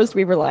closed,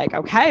 we were like,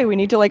 okay, we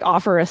need to like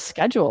offer a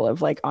schedule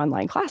of like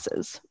online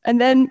classes. And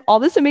then all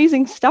this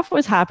amazing stuff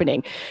was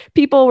happening.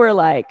 People were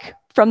like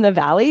from the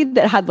Valley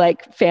that had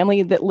like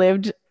family that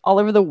lived all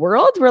over the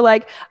world were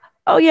like,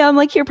 oh yeah, I'm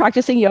like here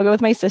practicing yoga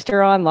with my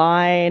sister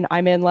online.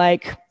 I'm in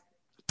like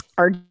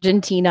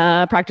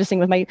Argentina practicing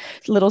with my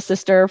little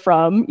sister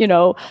from,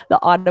 the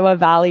Ottawa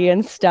Valley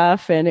and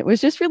stuff. And it was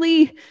just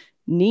really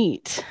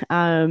neat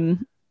to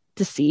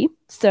see.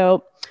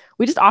 So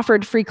we just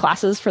offered free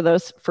classes for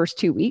those first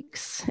 2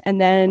 weeks.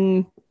 And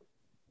then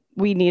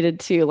we needed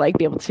to like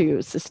be able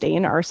to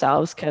sustain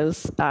ourselves,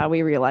 because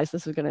we realized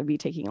this was going to be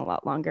taking a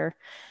lot longer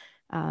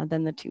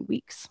than the 2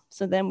 weeks.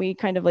 So then we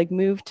kind of like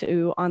moved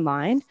to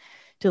online,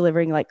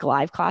 delivering like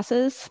live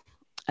classes.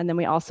 And then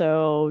we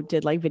also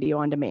did like video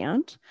on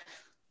demand.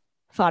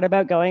 Thought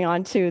about going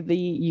on to the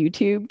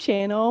YouTube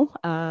channel.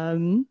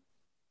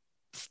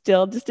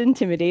 Still just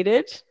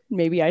intimidated.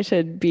 Maybe I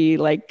should be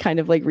like kind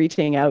of like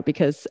reaching out,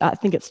 because I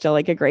think it's still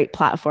like a great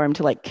platform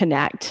to like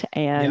connect,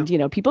 and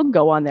people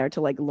go on there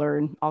to like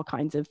learn all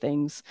kinds of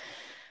things.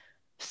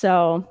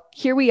 So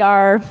here we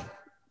are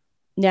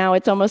now.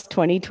 It's almost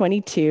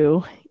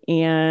 2022,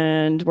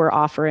 and we're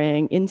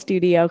offering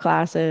in-studio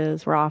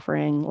classes, we're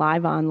offering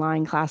live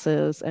online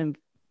classes, and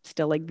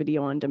still like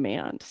video on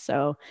demand.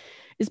 So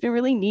it's been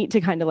really neat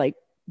to kind of like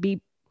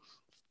be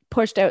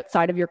pushed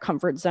outside of your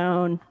comfort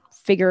zone,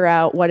 figure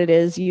out what it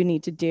is you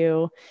need to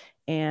do,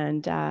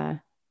 and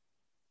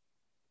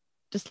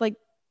just like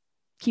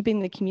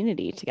keeping the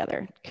community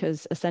together,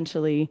 because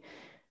essentially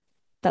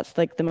that's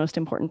like the most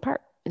important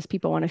part, is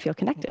people want to feel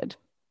connected.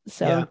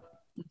 So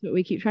that's what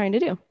we keep trying to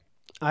do.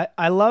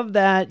 I love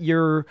that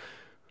you're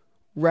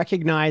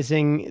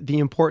recognizing the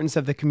importance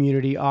of the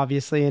community,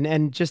 obviously,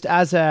 and just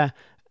as an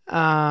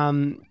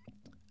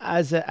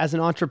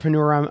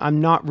entrepreneur,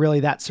 I'm not really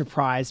that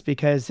surprised,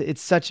 because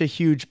it's such a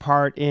huge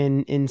part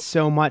in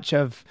so much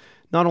of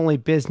not only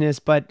business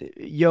but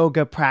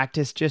yoga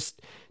practice,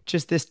 just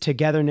this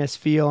togetherness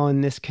feel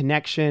and this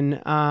connection.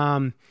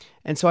 And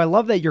so I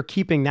love that you're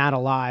keeping that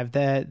alive,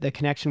 the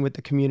connection with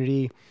the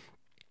community.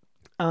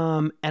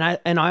 And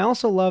I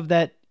also love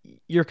that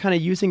you're kind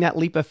of using that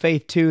leap of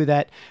faith too,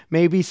 that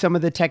maybe some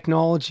of the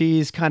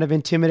technologies kind of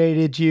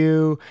intimidated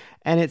you,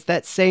 and it's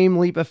that same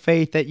leap of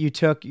faith that you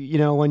took,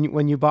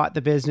 when you bought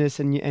the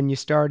business and you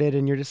started,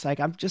 and you're just like,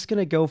 I'm just going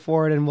to go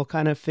for it, and we'll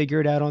kind of figure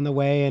it out on the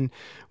way. And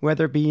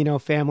whether it be,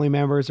 family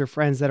members or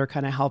friends that are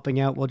kind of helping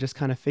out, we'll just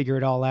kind of figure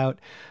it all out.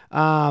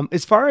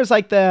 As far as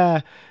like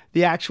the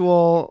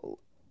actual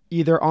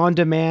either on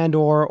demand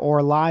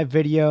or live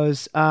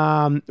videos,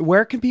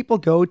 where can people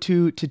go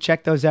to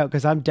check those out?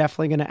 Because I'm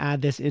definitely going to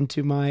add this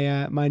into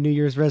my my New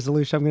Year's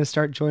resolution. I'm going to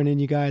start joining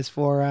you guys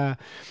for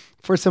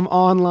some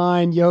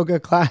online yoga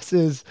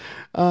classes,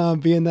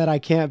 being that I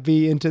can't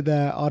be into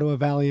the Ottawa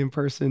Valley in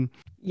person.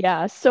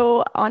 Yeah.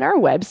 So on our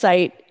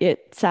website,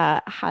 it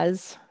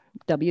has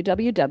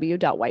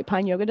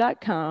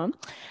www.whitepineyoga.com.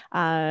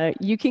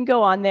 You can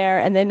go on there,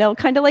 and then they'll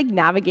kind of like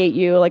navigate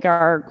you, like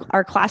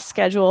our class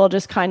schedule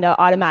just kind of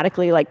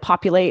automatically like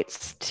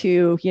populates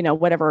to,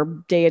 whatever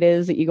day it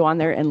is that you go on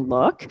there and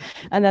look.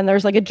 And then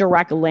there's like a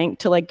direct link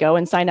to like go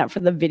and sign up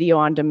for the video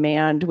on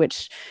demand,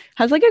 which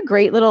has like a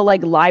great little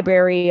like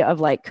library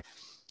of like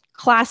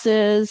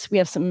classes. We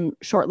have some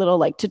short little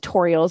like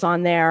tutorials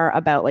on there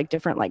about like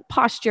different like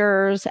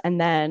postures,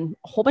 and then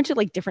a whole bunch of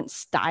like different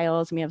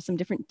styles. And we have some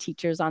different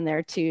teachers on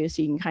there too,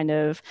 so you can kind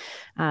of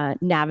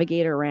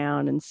navigate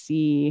around and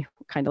see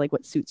kind of like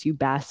what suits you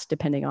best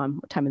depending on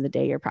what time of the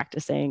day you're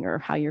practicing or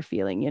how you're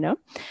feeling,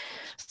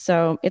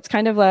 So it's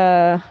kind of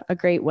a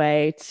great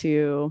way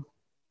to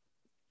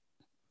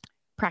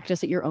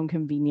practice at your own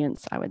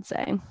convenience, I would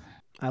say.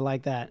 I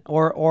like that.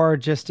 Or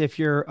just if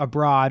you're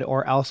abroad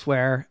or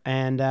elsewhere.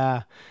 And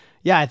I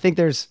think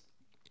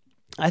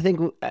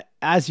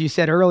as you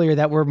said earlier,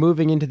 that we're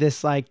moving into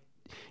this like,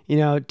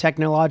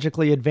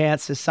 technologically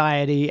advanced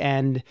society,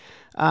 and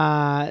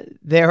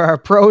there are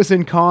pros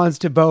and cons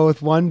to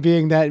both. One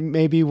being that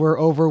maybe we're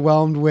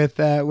overwhelmed with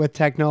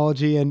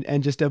technology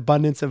and just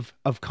abundance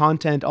of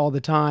content all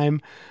the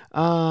time.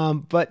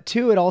 But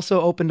two, it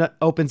also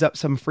opens up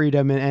some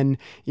freedom and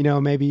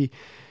maybe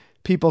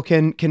people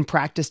can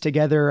practice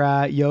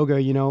together yoga,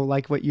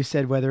 like what you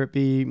said, whether it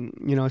be,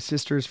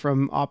 sisters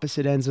from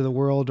opposite ends of the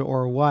world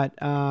or what.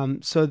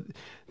 So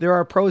there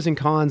are pros and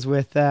cons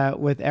with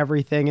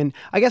everything. And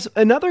I guess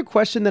another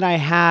question that I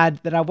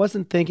had that I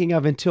wasn't thinking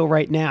of until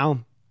right now,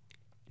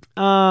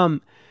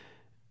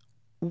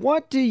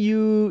 what do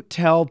you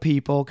tell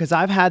people? Because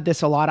I've had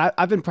this a lot.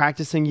 I've been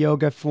practicing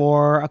yoga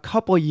for a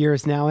couple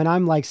years now, and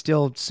I'm like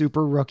still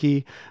super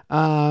rookie,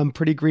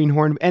 pretty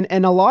greenhorn.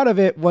 And a lot of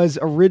it was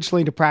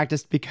originally to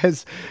practice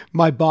because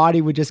my body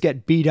would just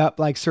get beat up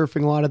like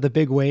surfing a lot of the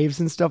big waves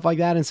and stuff like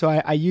that. And so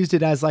I used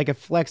it as like a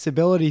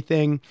flexibility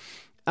thing.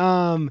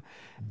 And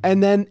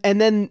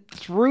then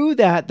through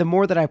that, the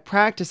more that I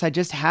practiced, I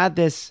just had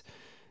this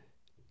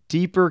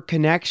deeper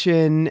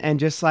connection and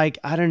just like,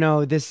 I don't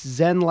know, this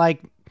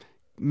Zen-like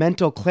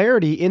mental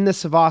clarity in the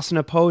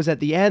Savasana pose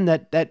at the end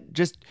that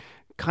just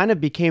kind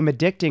of became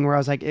addicting, where I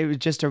was like, it was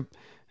just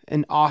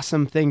an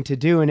awesome thing to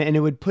do. And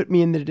it would put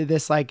me into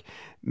this like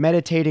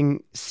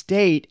meditating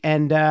state.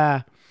 And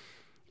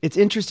it's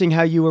interesting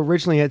how you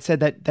originally had said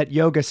that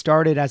yoga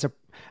started as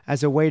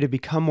a way to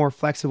become more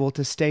flexible,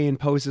 to stay in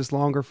poses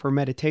longer for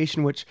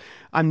meditation, which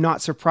I'm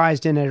not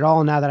surprised in at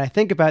all now that I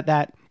think about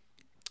that.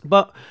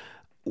 But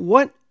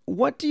what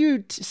do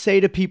you say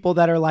to people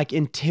that are like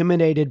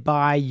intimidated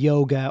by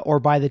yoga or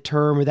by the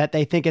term, or that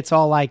they think it's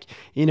all like,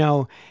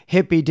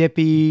 hippy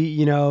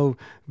dippy,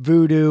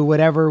 voodoo,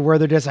 whatever, where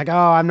they're just like,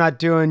 oh, I'm not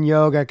doing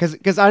yoga.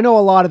 Cause I know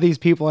a lot of these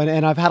people,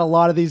 and I've had a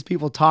lot of these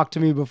people talk to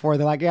me before.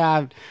 They're like,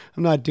 yeah,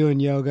 I'm not doing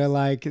yoga.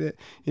 Like,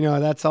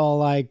 that's all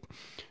like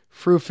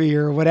froofy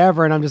or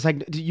whatever. And I'm just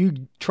like, do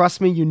you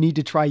trust me? You need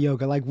to try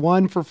yoga. Like,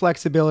 one, for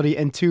flexibility,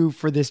 and two,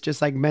 for this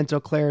just like mental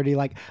clarity.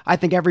 Like, I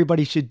think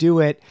everybody should do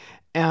it.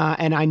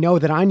 And I know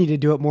that I need to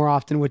do it more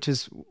often, which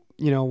is,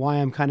 why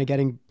I'm kind of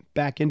getting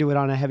back into it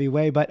on a heavy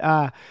way.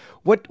 But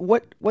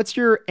what's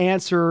your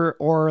answer,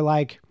 or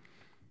like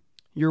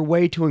your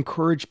way to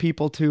encourage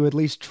people to at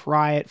least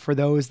try it, for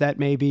those that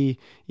maybe,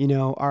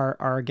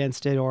 are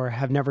against it or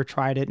have never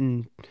tried it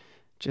and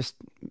just,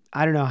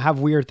 I don't know, have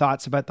weird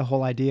thoughts about the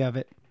whole idea of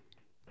it?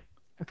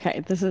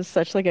 Okay, this is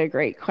such like a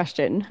great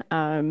question.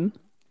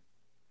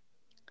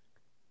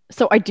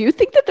 So I do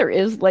think that there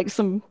is like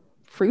some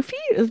froofy,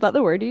 is that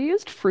the word you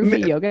used?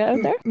 Froofy yoga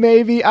out there?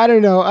 Maybe. I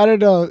don't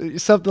know.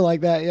 Something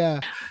like that.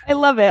 Yeah. I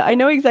love it. I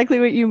know exactly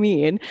what you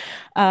mean.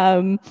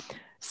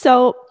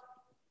 So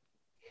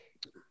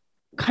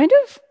kind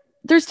of,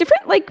 there's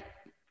different, like,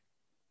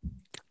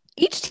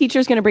 each teacher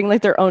is going to bring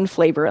like their own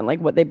flavor and like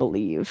what they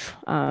believe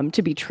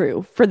to be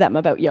true for them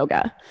about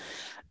yoga.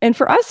 And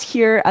for us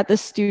here at the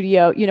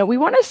studio, we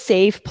want a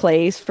safe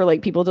place for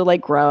like people to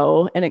like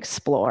grow and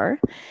explore.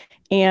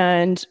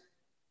 And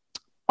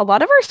a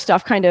lot of our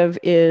stuff kind of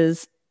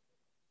is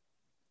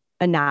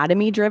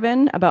anatomy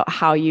driven, about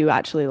how you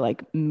actually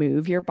like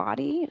move your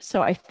body.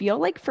 So I feel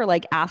like for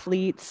like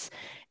athletes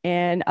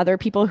and other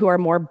people who are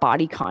more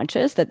body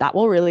conscious, that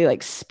will really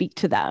like speak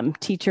to them.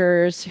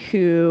 Teachers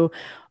who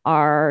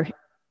are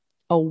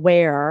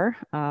aware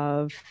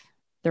of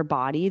their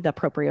body, the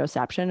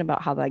proprioception,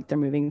 about how like they're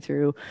moving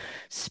through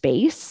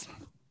space,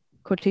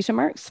 quotation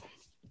marks,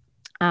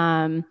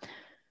 kind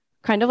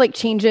of like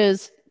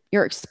changes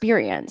your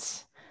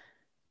experience.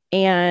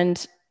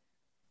 And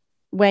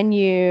when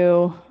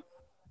you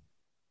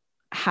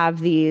have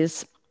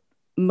these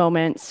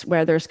moments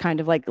where there's kind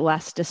of like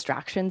less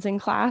distractions in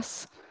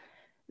class,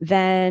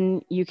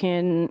 then you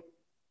can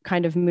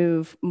kind of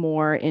move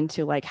more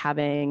into like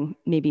having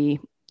maybe,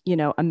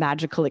 a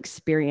magical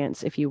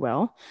experience, if you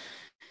will,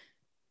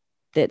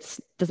 that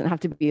doesn't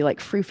have to be like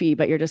froofy,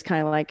 but you're just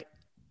kind of like,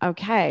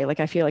 okay, like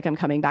I feel like I'm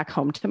coming back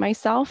home to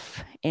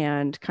myself,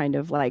 and kind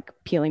of like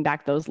peeling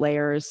back those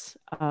layers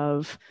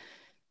of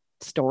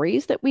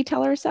stories that we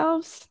tell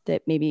ourselves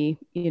that maybe,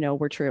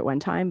 were true at one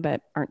time,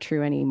 but aren't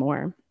true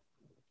anymore.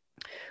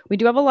 We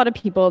do have a lot of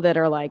people that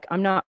are like,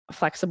 I'm not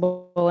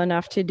flexible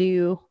enough to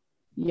do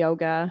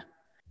yoga,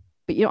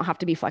 but you don't have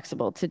to be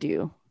flexible to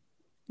do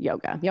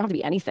yoga. You don't have to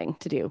be anything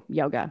to do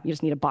yoga. You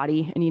just need a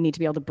body, and you need to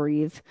be able to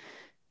breathe,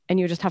 and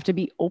you just have to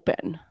be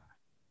open.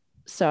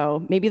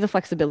 So maybe the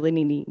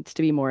flexibility needs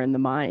to be more in the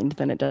mind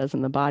than it does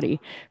in the body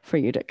for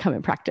you to come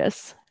and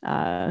practice.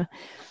 I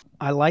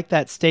like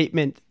that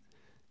statement.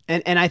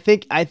 And I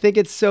think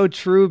it's so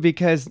true,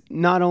 because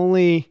not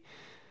only,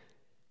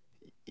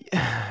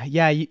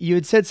 yeah, you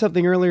had said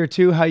something earlier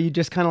too, how you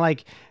just kind of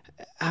like,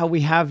 how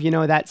we have,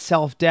 that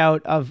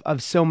self-doubt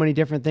of so many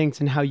different things,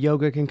 and how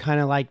yoga can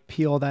kind of like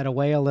peel that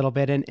away a little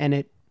bit. And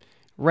it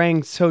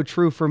rang so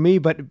true for me,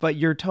 but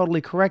you're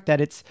totally correct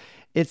that it's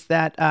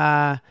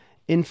that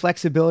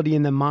inflexibility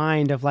in the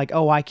mind of like,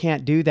 oh, I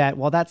can't do that.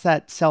 Well, that's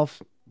that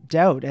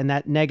self-doubt and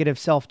that negative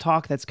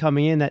self-talk that's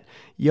coming in, that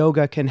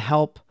yoga can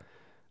help,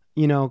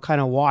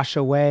 kind of wash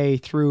away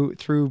through,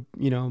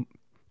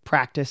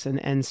 practice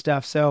and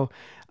stuff. So,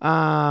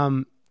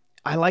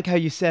 I like how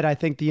you said, I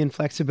think the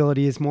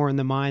inflexibility is more in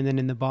the mind than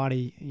in the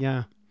body.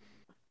 Yeah.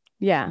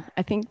 Yeah.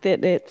 I think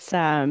that it's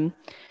something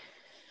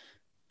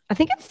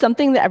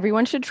that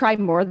everyone should try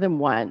more than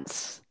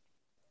once.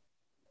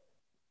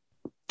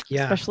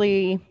 Yeah.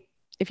 Especially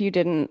if you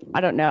didn't,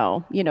 I don't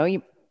know,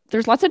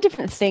 there's lots of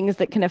different things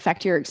that can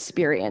affect your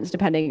experience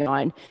depending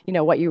on,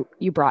 what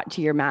you brought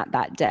to your mat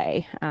that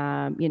day.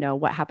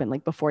 What happened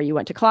like before you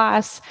went to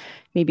class,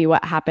 maybe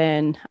what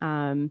happened,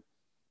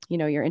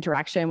 your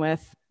interaction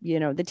with,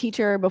 the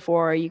teacher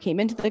before you came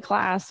into the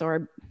class,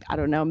 or I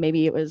don't know,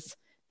 maybe it was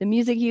the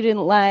music you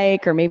didn't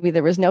like, or maybe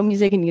there was no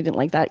music and you didn't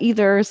like that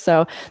either.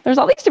 So there's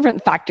all these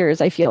different factors,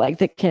 I feel like,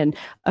 that can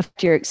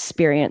affect your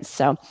experience.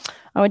 So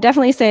I would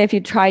definitely say, if you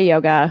try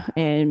yoga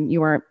and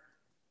you weren't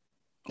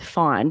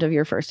fond of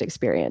your first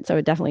experience, I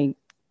would definitely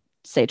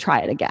say try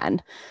it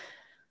again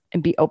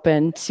and be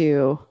open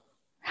to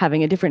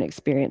having a different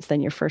experience than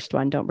your first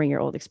one. Don't bring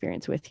your old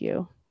experience with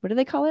you. What do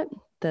they call it?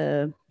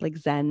 The like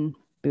Zen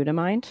Buddha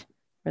mind,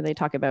 where they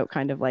talk about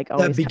kind of like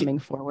always coming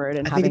forward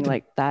and having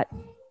like that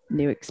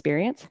new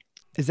experience.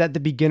 Is that the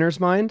beginner's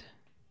mind?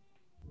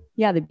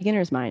 Yeah, the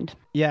beginner's mind.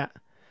 Yeah.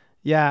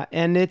 Yeah.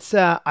 And it's,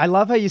 I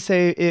love how you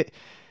say it,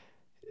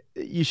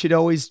 you should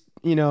always,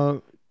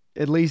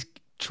 at least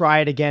try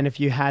it again if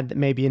you had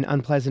maybe an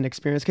unpleasant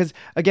experience. Because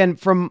again,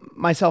 from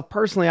myself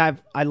personally,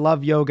 I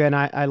love yoga, and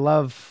I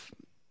love,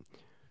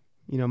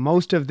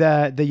 most of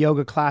the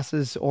yoga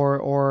classes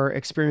or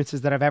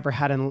experiences that I've ever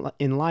had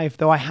in life.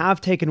 Though I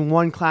have taken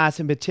one class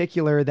in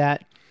particular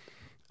that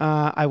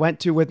I went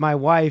to with my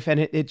wife, and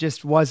it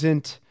just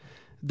wasn't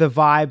the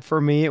vibe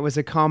for me. It was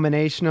a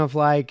combination of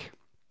like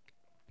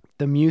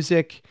the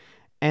music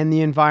and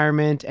the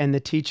environment and the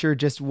teacher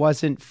just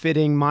wasn't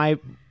fitting my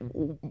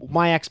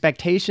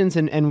expectations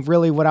and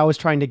really what I was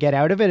trying to get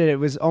out of it. It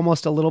was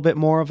almost a little bit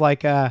more of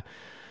like a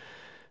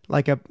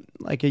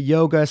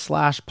yoga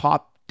 /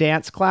 pop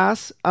dance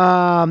class.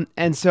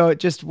 And so it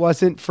just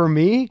wasn't for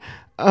me.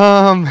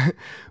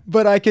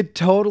 But I could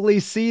totally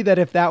see that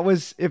if that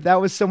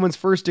was someone's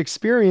first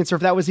experience, or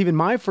if that was even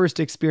my first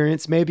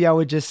experience, maybe I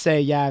would just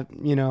say, yeah,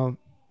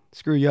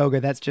 screw yoga.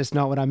 That's just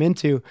not what I'm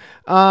into.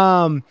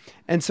 And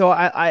so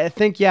I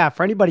think, yeah,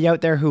 for anybody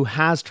out there who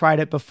has tried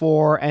it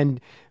before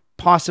and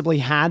possibly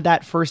had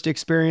that first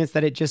experience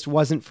that it just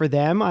wasn't for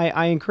them,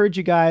 I encourage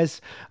you guys,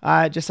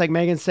 just like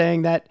Maegan's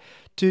saying, that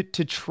to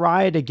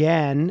try it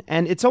again.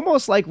 And it's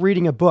almost like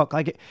reading a book.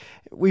 Like,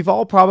 we've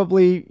all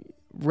probably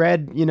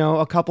read,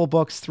 a couple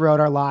books throughout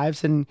our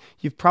lives, and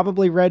you've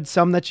probably read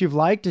some that you've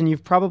liked, and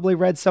you've probably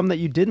read some that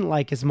you didn't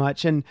like as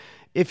much. And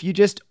if you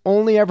just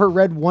only ever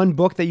read one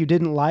book that you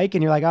didn't like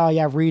and you're like, oh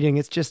yeah, reading,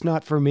 it's just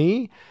not for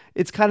me,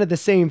 it's kind of the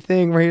same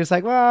thing where you're just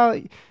like, well,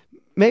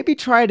 maybe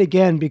try it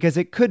again because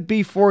it could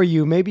be for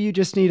you. Maybe you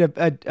just need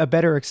a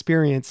better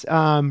experience.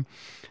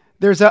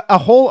 There's a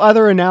whole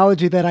other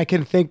analogy that I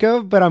can think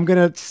of, but I'm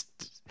going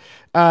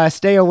to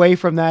stay away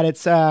from that.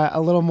 It's a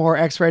little more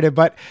X-rated,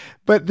 but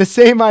the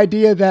same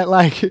idea that,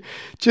 like,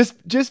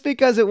 just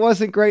because it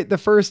wasn't great the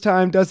first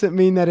time doesn't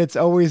mean that it's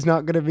always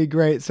not going to be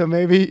great. So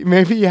maybe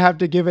you have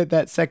to give it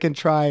that second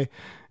try.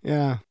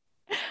 Yeah.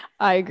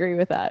 I agree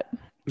with that.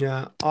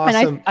 Yeah.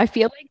 Awesome. And I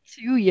feel like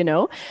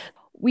too,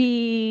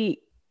 we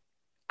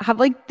have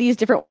like these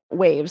different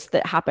waves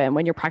that happen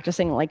when you're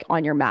practicing like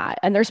on your mat,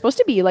 and they're supposed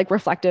to be like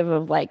reflective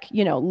of like,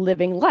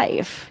 living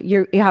life.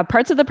 You have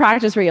parts of the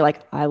practice where you're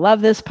like, I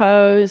love this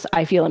pose.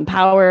 I feel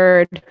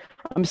empowered.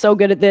 I'm so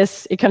good at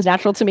this. It comes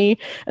natural to me.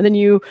 And then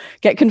you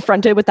get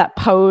confronted with that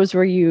pose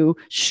where you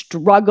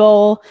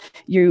struggle,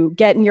 you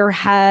get in your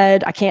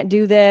head. I can't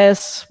do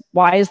this.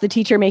 Why is the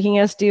teacher making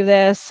us do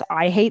this?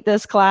 I hate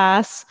this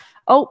class.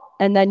 Oh,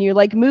 and then you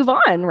like move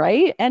on,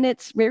 right? And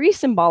it's very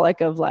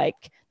symbolic of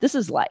like, this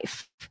is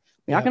life.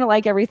 You're not going to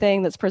like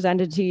everything that's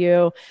presented to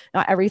you.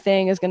 Not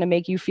everything is going to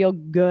make you feel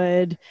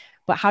good.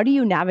 But how do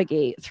you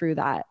navigate through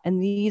that?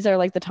 And these are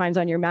like the times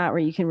on your mat where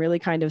you can really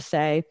kind of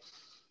say,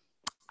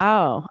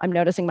 oh, I'm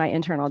noticing my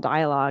internal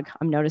dialogue.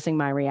 I'm noticing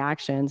my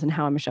reactions and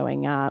how I'm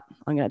showing up.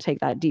 I'm going to take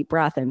that deep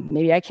breath, and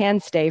maybe I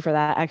can stay for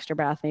that extra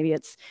breath. Maybe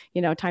it's,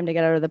 time to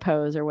get out of the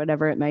pose or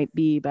whatever it might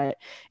be. But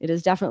it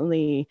is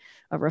definitely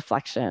a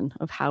reflection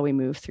of how we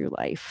move through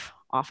life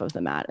off of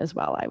the mat as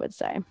well, I would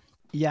say.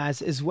 Yeah,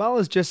 as well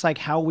as just like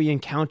how we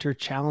encounter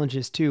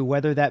challenges too,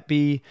 whether that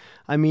be,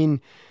 if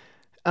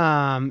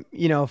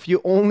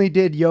you only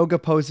did yoga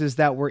poses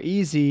that were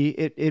easy,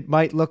 it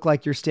might look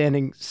like you're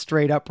standing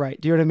straight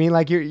upright. Do you know what I mean?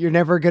 Like you're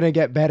never going to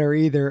get better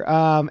either.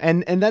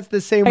 And that's the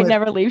same. I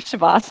never leave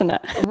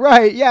Shavasana.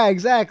 Right. Yeah,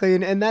 exactly.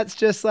 And that's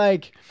just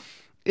like,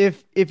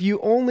 if you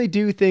only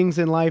do things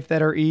in life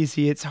that are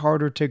easy, it's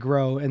harder to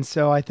grow. And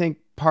so I think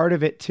part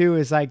of it too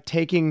is like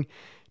taking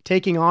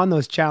on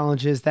those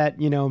challenges that,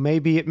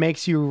 maybe it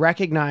makes you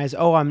recognize,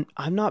 oh, I'm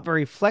not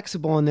very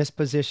flexible in this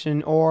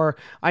position, or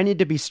I need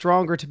to be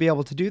stronger to be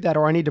able to do that,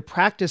 or I need to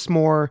practice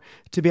more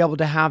to be able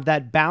to have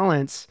that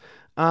balance.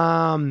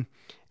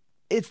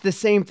 It's the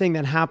same thing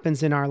that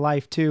happens in our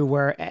life too,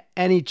 where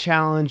any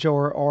challenge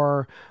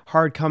or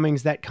hard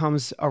comings that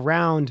comes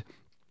around,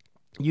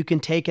 you can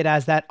take it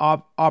as that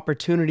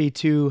opportunity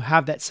to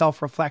have that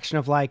self-reflection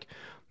of like,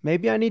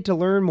 maybe I need to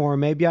learn more.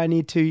 Maybe I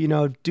need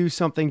to, do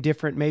something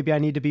different. Maybe I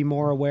need to be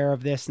more aware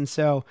of this. And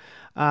so,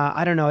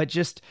 I don't know.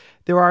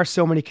 There are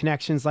so many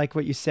connections, like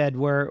what you said,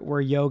 where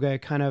yoga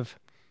kind of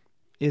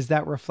is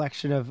that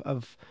reflection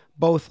of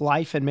both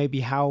life and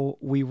maybe how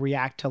we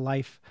react to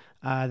life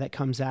that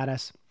comes at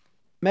us.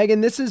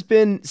 Maegan, this has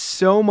been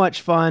so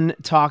much fun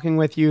talking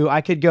with you.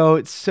 I could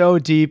go so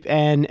deep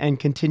and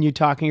continue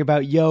talking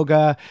about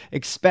yoga,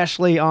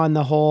 especially on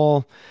the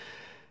whole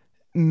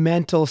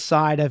mental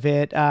side of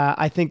it.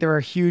 I think there are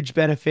huge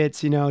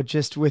benefits,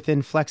 just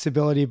within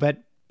flexibility, but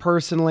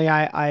personally,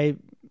 I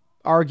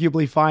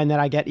arguably find that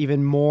I get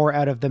even more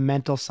out of the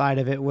mental side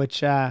of it, which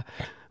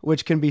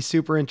can be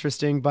super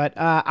interesting. But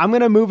I'm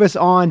going to move us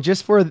on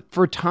just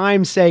for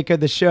time's sake of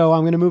the show.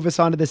 I'm going to move us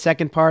on to the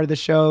second part of the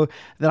show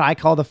that I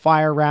call the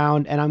fire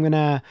round. And I'm going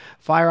to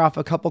fire off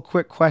a couple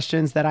quick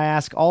questions that I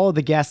ask all of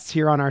the guests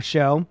here on our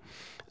show.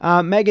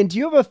 Maegan, do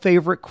you have a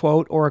favorite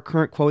quote or a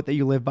current quote that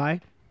you live by?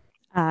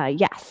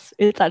 Yes,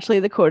 it's actually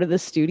the quote of the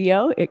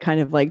studio. It kind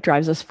of like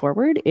drives us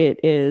forward. It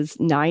is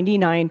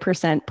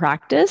 99%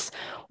 practice,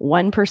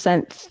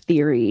 1%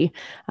 theory.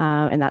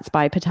 And that's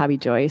by Pattabhi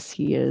Jois.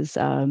 He is,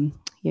 an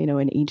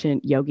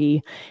ancient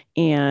yogi.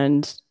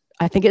 And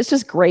I think it's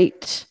just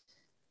great,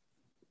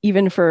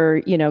 even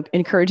for,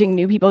 encouraging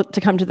new people to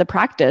come to the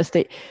practice,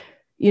 that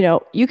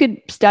you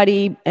could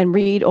study and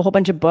read a whole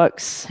bunch of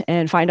books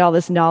and find all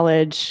this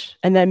knowledge,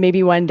 and then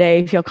maybe one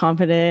day feel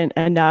confident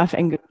enough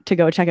and to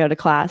go check out a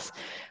class.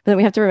 But then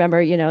we have to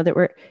remember,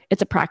 that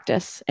it's a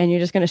practice, and you're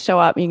just going to show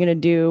up and you're going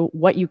to do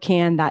what you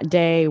can that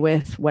day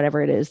with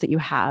whatever it is that you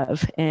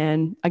have.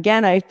 And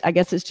again, I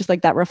guess it's just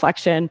like that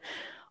reflection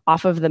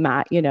off of the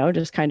mat,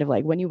 just kind of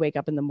like when you wake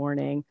up in the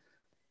morning,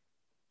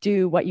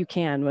 do what you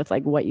can with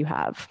like what you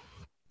have.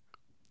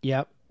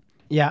 Yep.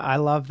 Yeah, I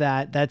love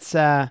that. That's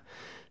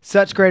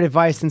such great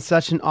advice and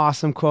such an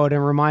awesome quote,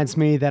 and reminds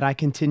me that I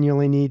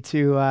continually need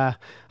to, I've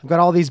got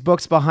all these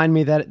books behind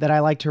me that I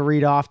like to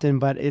read often,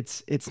 but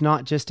it's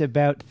not just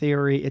about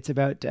theory, it's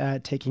about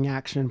taking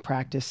action and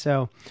practice.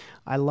 So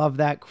I love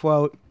that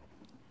quote.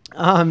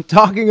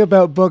 Talking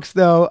about books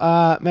though,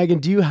 Maegan,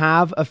 do you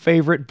have a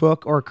favorite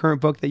book or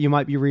current book that you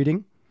might be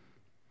reading?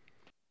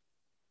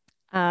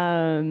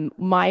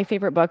 My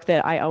favorite book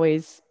that I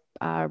always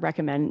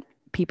recommend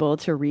people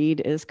to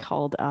read is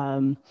called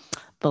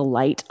The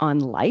Light on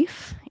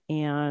Life,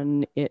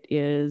 and it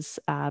is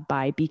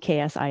by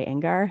BKSI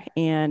Iyengar,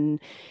 and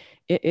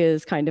it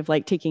is kind of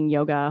like taking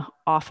yoga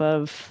off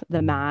of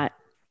the mat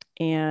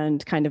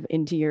and kind of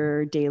into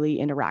your daily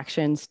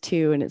interactions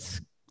too, and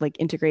it's like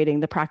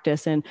integrating the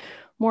practice in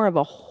more of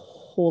a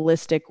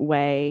holistic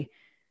way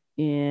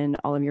in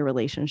all of your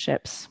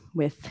relationships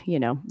with,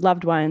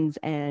 loved ones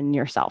and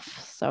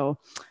yourself. So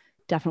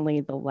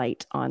definitely The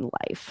Light on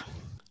Life.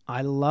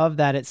 I love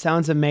that. It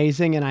sounds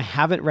amazing, and I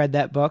haven't read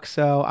that book,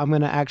 so I'm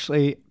going to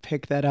actually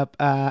pick that up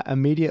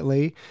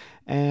immediately,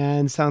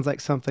 and sounds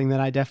like something that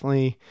I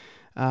definitely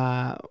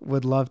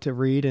would love to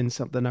read, and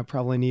something I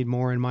probably need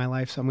more in my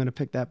life, so I'm going to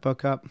pick that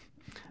book up.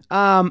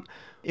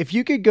 If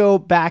you could go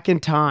back in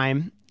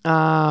time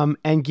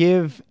and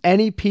give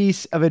any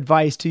piece of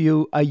advice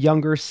to a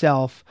younger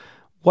self,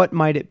 what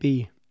might it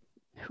be?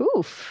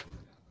 Oof.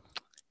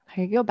 I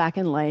could go back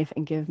in life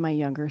and give my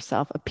younger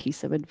self a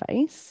piece of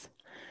advice.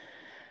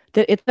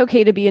 That it's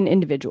okay to be an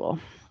individual.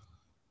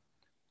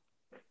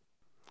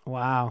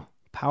 Wow.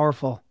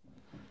 Powerful.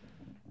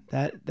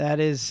 That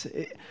is,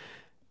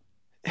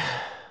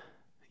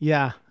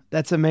 yeah,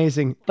 that's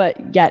amazing.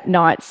 But yet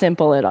not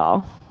simple at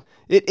all.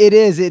 It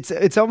is.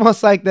 It's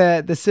almost like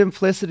the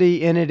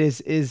simplicity in it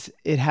is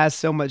it has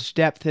so much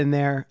depth in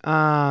there.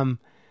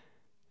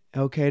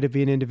 Okay to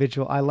be an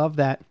individual. I love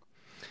that.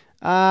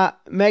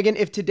 Maegan,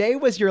 if today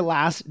was your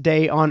last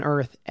day on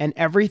earth and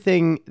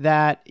everything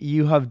that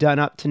you have done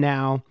up to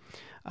now,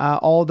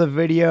 all the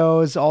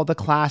videos, all the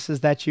classes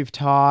that you've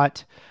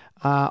taught,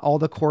 all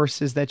the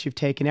courses that you've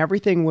taken,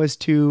 everything was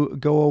to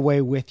go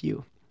away with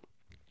you.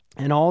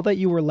 And all that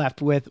you were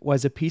left with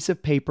was a piece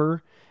of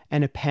paper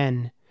and a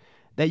pen,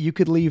 that you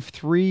could leave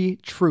 3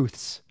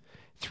 truths,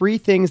 3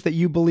 things that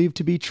you believe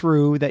to be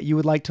true that you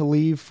would like to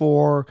leave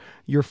for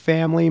your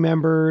family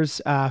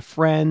members,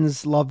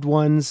 friends, loved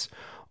ones,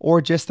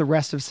 or just the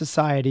rest of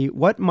society.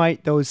 What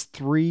might those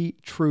 3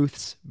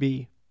 truths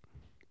be?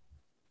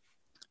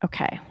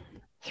 Okay,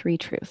 3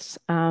 truths.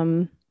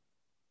 Do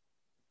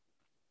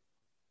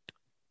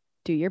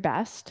your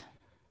best.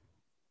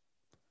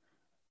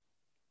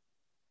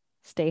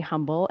 Stay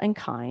humble and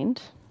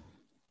kind.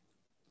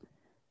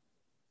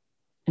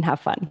 And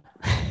have fun.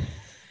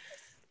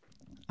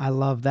 I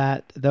love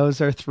that.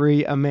 Those are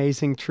 3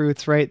 amazing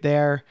truths right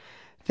there.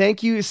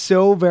 Thank you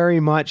so very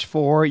much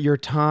for your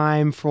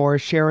time, for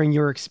sharing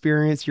your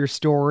experience, your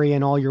story,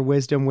 and all your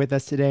wisdom with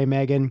us today,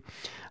 Maegan.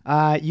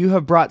 You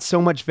have brought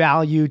so much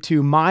value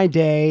to my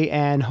day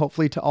and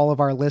hopefully to all of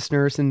our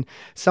listeners. And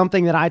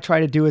something that I try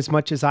to do as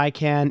much as I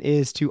can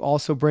is to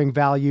also bring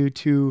value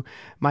to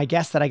my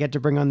guests that I get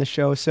to bring on the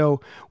show. So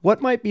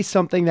what might be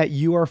something that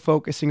you are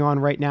focusing on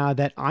right now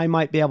that I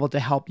might be able to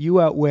help you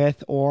out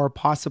with, or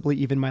possibly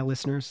even my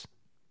listeners?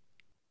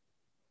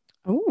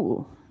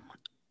 Ooh.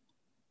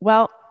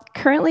 Well,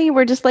 currently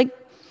we're just like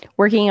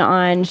working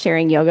on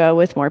sharing yoga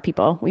with more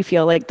people. We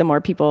feel like the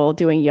more people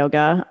doing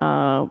yoga,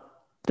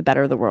 the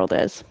better the world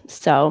is.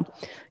 So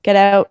get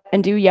out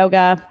and do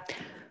yoga.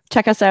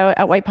 Check us out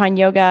at White Pine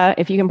Yoga.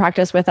 If you can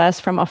practice with us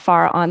from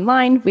afar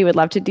online, we would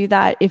love to do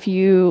that. If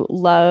you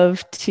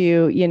love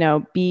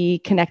to,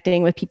 be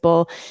connecting with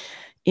people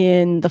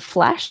in the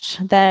flesh,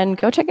 then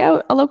go check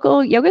out a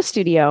local yoga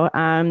studio.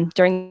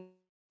 During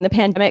the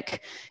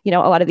pandemic, a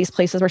lot of these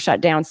places were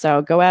shut down.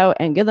 So go out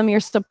and give them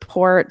your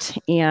support,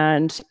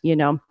 and,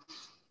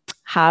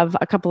 have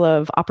a couple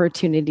of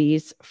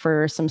opportunities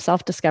for some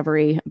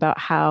self-discovery about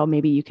how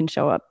maybe you can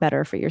show up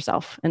better for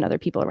yourself and other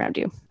people around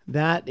you.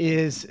 That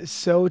is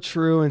so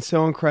true and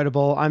so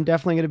incredible. I'm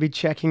definitely going to be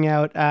checking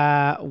out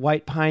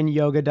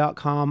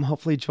whitepineyoga.com.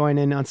 Hopefully join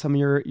in on some of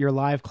your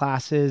live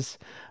classes,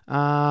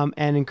 and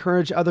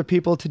encourage other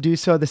people to do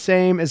so the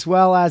same, as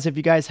well as if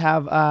you guys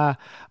have a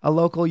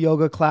local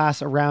yoga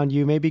class around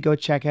you, maybe go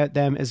check out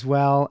them as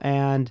well.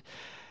 And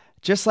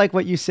just like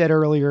what you said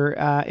earlier,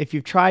 if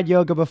you've tried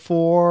yoga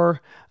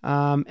before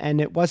and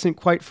it wasn't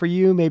quite for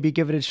you, maybe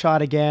give it a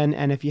shot again.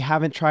 And if you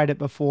haven't tried it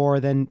before,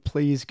 then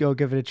please go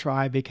give it a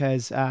try,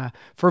 because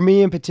for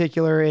me in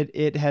particular,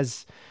 it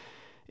has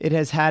it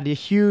has had a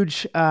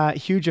huge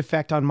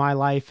effect on my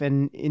life,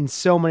 and in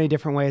so many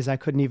different ways I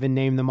couldn't even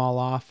name them all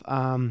off.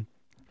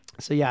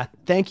 So yeah,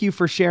 thank you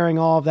for sharing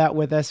all of that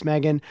with us,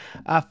 Maegan.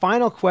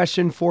 Final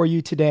question for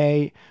you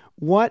today.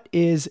 What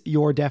is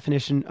your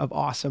definition of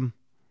awesome?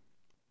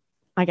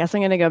 I guess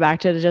I'm going to go back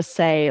to just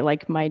say,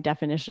 like, my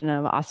definition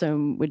of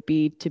awesome would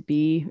be to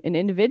be an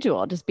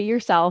individual, just be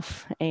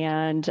yourself,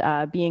 and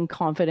being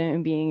confident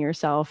in being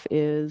yourself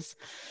is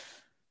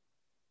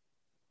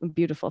a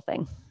beautiful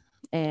thing.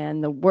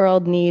 And the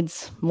world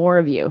needs more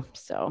of you.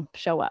 So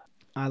show up.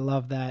 I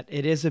love that.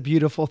 It is a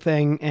beautiful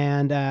thing.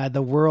 And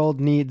the world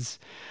needs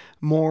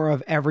more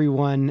of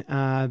everyone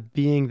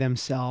being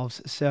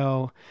themselves.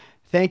 So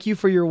thank you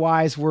for your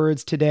wise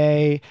words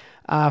today.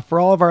 For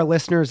all of our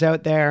listeners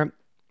out there,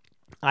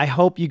 I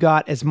hope you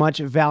got as much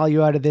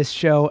value out of this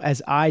show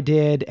as I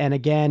did. And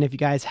again, if you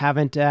guys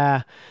haven't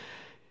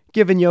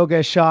given yoga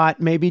a shot,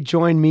 maybe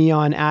join me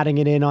on adding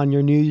it in on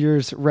your New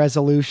Year's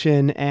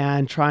resolution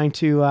and trying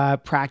to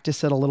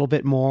practice it a little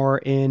bit more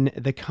in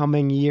the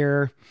coming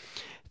year.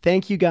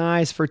 Thank you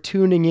guys for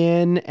tuning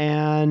in.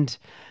 And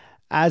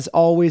as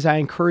always, I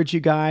encourage you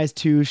guys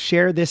to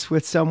share this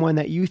with someone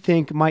that you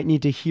think might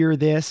need to hear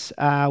this,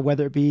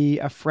 whether it be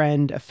a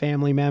friend, a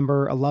family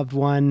member, a loved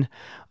one.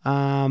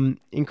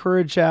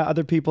 Encourage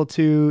other people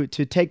to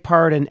take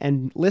part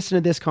and listen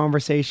to this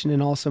conversation,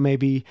 and also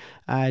maybe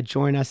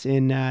join us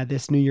in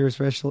this New Year's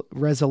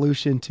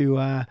resolution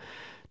to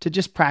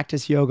just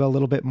practice yoga a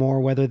little bit more,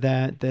 whether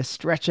the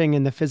stretching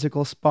and the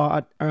physical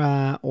spot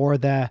or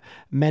the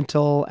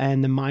mental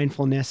and the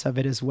mindfulness of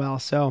it as well.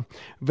 So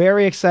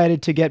very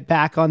excited to get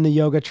back on the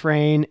yoga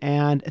train.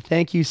 And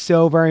thank you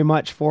so very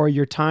much for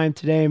your time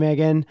today,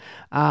 Maegan,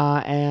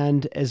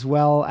 and as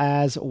well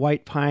as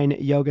White Pine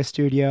Yoga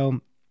Studio.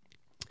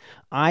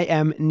 I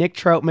am Nick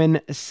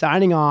Troutman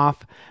signing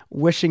off,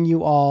 wishing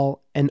you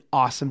all an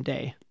awesome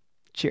day.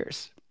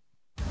 Cheers.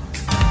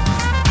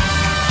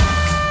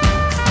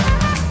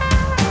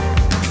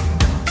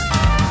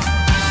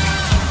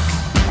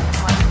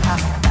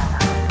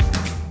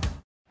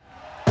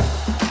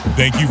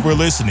 Thank you for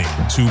listening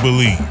to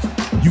Believe.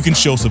 You can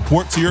show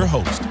support to your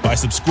host by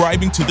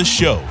subscribing to the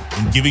show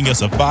and giving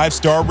us a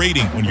 5-star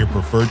rating on your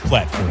preferred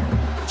platform.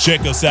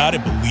 Check us out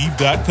at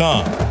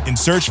Believe.com and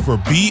search for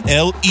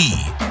BLEAV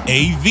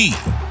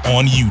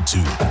on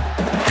YouTube.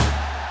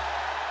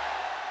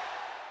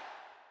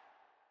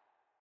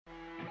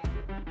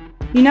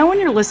 You know when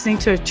you're listening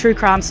to a true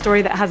crime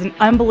story that has an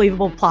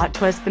unbelievable plot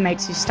twist that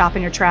makes you stop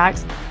in your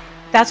tracks?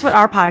 That's what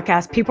our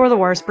podcast, People Are the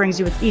Worst, brings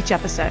you with each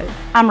episode.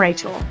 I'm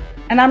Rachel.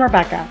 And I'm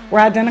Rebecca. We're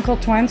identical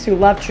twins who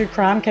love true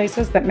crime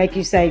cases that make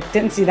you say,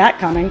 didn't see that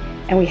coming,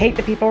 and we hate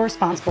the people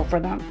responsible for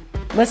them.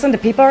 Listen to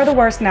People Are the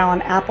Worst now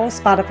on Apple,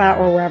 Spotify,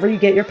 or wherever you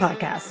get your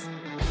podcasts.